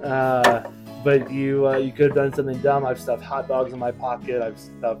 But you could have done something dumb. I've stuffed hot dogs in my pocket. I've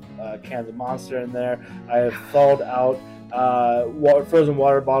stuffed cans of Monster in there. I have thawed out frozen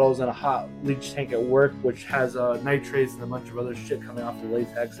water bottles in a hot leach tank at work, which has nitrates and a bunch of other shit coming off the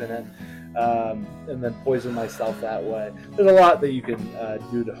latex in it. And then poison myself that way. There's a lot that you can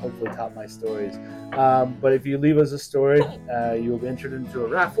do to hopefully top my stories. But if you leave us a story, you will be entered into a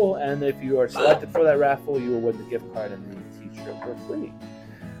raffle, and if you are selected for that raffle, you will win the gift card and the t-shirt for free.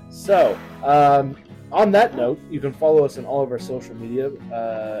 So, on that note, you can follow us on all of our social media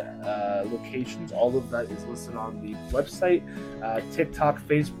locations. All of that is listed on the website. TikTok,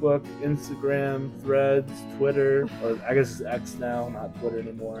 Facebook, Instagram, Threads, Twitter, or I guess it's X now, not Twitter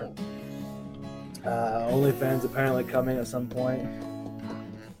anymore. OnlyFans apparently coming at some point.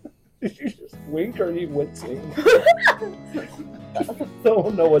 Did you just wink or are you wincing?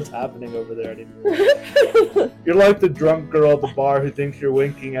 Don't know what's happening over there anymore. You're like the drunk girl at the bar who thinks you're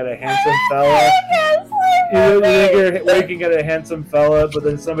winking at a handsome fella. You think you're winking at a handsome fella, but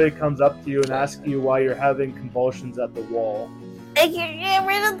then somebody comes up to you and asks you why you're having convulsions at the wall. I can't get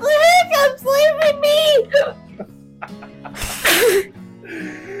rid of the hiccups. Leave me.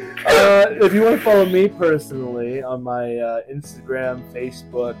 If you want to follow me personally on my Instagram,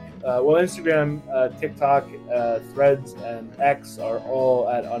 Facebook, Instagram, TikTok, Threads, and X are all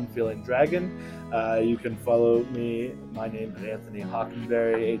at Unfeeling Dragon. You can follow me. My name is Anthony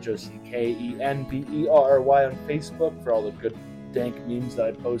Hockenberry, HOCKENBERY on Facebook for all the good dank memes that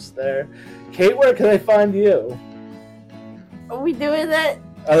I post there. Kate, where can I find you? Are we doing that?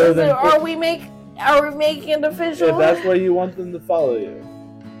 Other Are we making it official? If that's why you want them to follow you.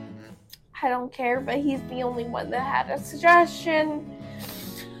 I don't care, but he's the only one that had a suggestion.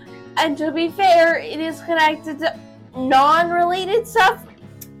 And to be fair, it is connected to non-related stuff.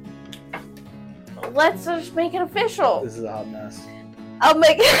 Let's just make it official. This is a hot mess. I'll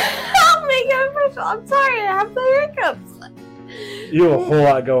make it official. I'm sorry, I have the hiccups. You have a whole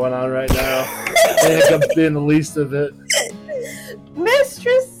lot going on right now. The hiccups being the least of it.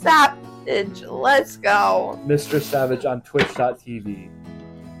 Mistress Savage, let's go. Mistress Savage on Twitch.tv.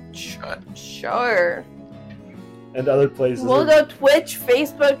 Sure. And other places. We'll go Twitch,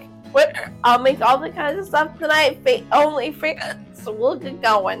 Facebook, Twitter. I'll make all the kinds of stuff tonight. So we'll get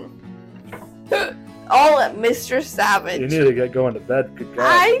going. All at Mr. Savage. You need to get going to bed. Good God.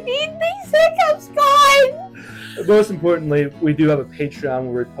 I need these hiccups gone. Most importantly, we do have a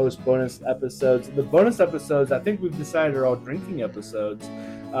Patreon where we post bonus episodes. The bonus episodes, I think we've decided, are all drinking episodes.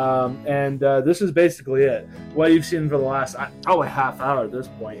 This is basically it. What you've seen for the last probably half hour at this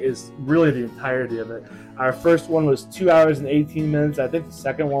point is really the entirety of it. Our first one was 2 hours and 18 minutes. I think the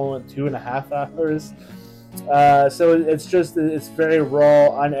second one went 2.5 hours. So it's very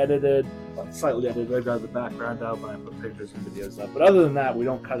raw, unedited, slightly edited. I got the background out when I put pictures and videos up. But other than that, we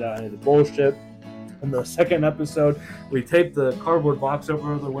don't cut out any of the bullshit. In the second episode, we taped the cardboard box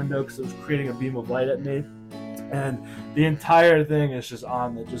over the window because it was creating a beam of light at me. And the entire thing is just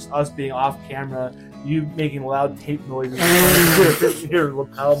just us being off camera, you making loud tape noises with your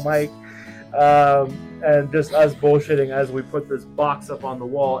lapel mic, and just us bullshitting as we put this box up on the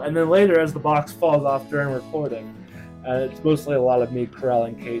wall. And then later, as the box falls off during recording, it's mostly a lot of me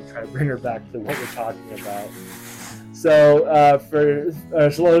corralling Kate, trying to bring her back to what we're talking about. So for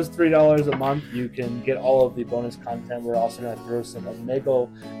as low as $3 a month, you can get all of the bonus content. We're also going to throw some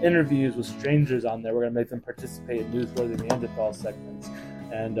Omegle interviews with strangers on there. We're going to make them participate in newsworthy Neanderthal segments,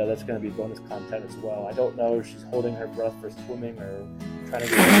 and that's going to be bonus content as well. I don't know if she's holding her breath for swimming or trying to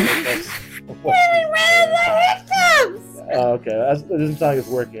get hiccups. Getting rid of the hiccups! Okay, it doesn't sound like it's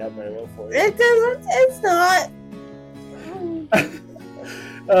working out very well for you. It doesn't, it's not.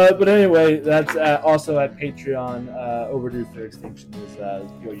 But anyway, that's also at Patreon. Overdue for Extinction is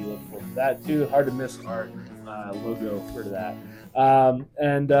what you look for that too. Hard to miss our logo for that.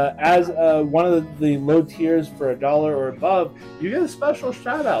 As one of the low tiers for $1 or above, you get a special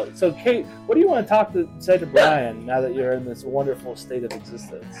shout out. So Kate, what do you want to say to Brian now that you're in this wonderful state of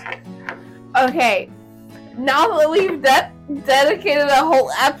existence? Okay, now that we've dedicated a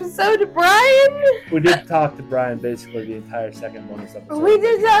whole episode to Brian, We did talk to Brian basically the entire second bonus episode. we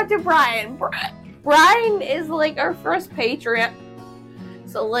did talk to Brian. Brian is like our first Patreon,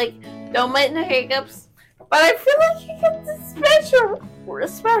 so like, don't mind the hiccups. But I feel like he gets a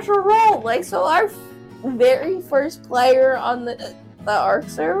special role. Like, so our very first player on the ARC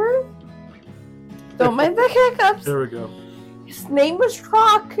server, don't mind the hiccups. There we go. His name was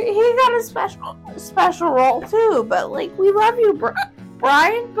Trock. He got a special role too. But like, we love you,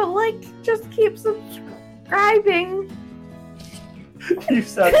 Brian. But like, just keep subscribing. You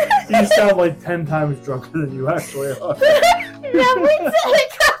sound like 10 times drunker than you actually are.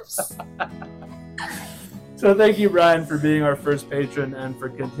 hiccups. So thank you, Brian, for being our first patron and for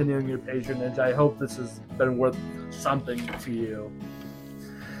continuing your patronage. I hope this has been worth something to you.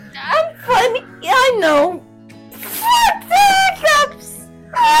 I'm funny. I know. Fuck the hiccups.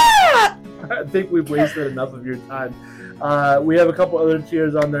 Ah! I think we've wasted enough of your time. We have a couple other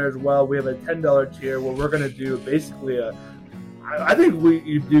tiers on there as well. We have a $10 tier where we're going to do basically I think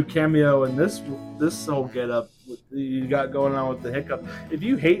you do cameo in this whole get-up you got going on with the hiccup. If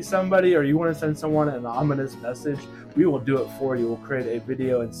you hate somebody or you want to send someone an ominous message, we will do it for you. We'll create a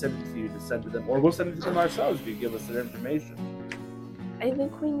video and send it to you to send to them, or we'll send it to them ourselves if you give us their information. I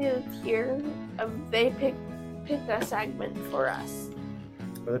think we need a tier of they pick a segment for us.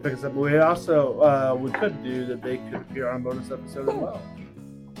 Or they pick us up. We also we could do that. They could appear on a bonus episode as well.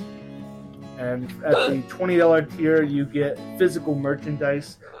 And at the $20 tier, you get physical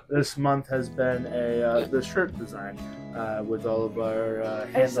merchandise. This month has been the shirt design with all of our I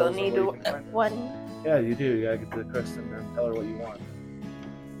handles. still need one. Yeah, you do. You gotta get to Kristen and tell her what you want.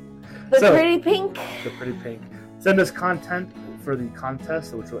 The pretty pink. The pretty pink. Send us content for the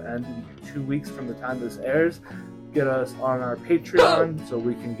contest, which will end in 2 weeks from the time this airs. get us on our Patreon so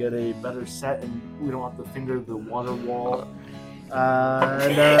we can get a better set and we don't have to finger the water wall.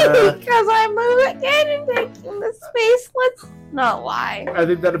 Because I'm moving in and taking the space. Let's not lie. I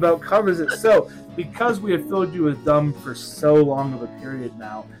think that about covers it. So, because we have filled you with dumb for so long of a period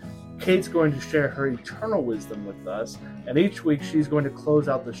now, Kate's going to share her eternal wisdom with us, and each week she's going to close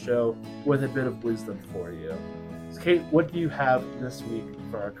out the show with a bit of wisdom for you. So Kate, what do you have this week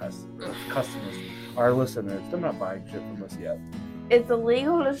for our customers, our listeners? They're not buying shit from us yet. It's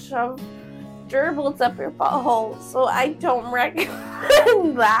illegal to shove gerbils up your butthole, so I don't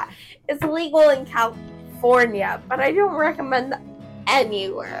recommend that. It's illegal in California, but I don't recommend that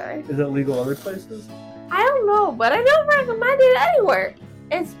anywhere. Is it legal other places? I don't know, but I don't recommend it anywhere.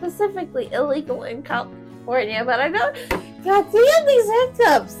 It's specifically illegal in California, but I don't. God damn these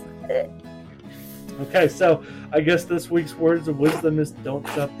hiccups! Okay, so I guess this week's words of wisdom is don't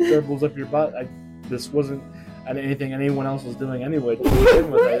shove gerbils up your butt. This wasn't anything anyone else was doing anyway to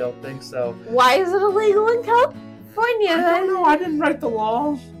begin with. I don't think so. Why is it illegal in California? I don't know. I didn't write the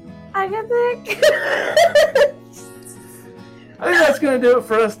laws. I get that. I think that's going to do it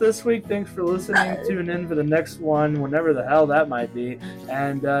for us this week. Thanks for listening. Tune in for the next one, whenever the hell that might be.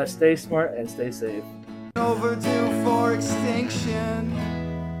 And stay smart and stay safe. Overdue for extinction.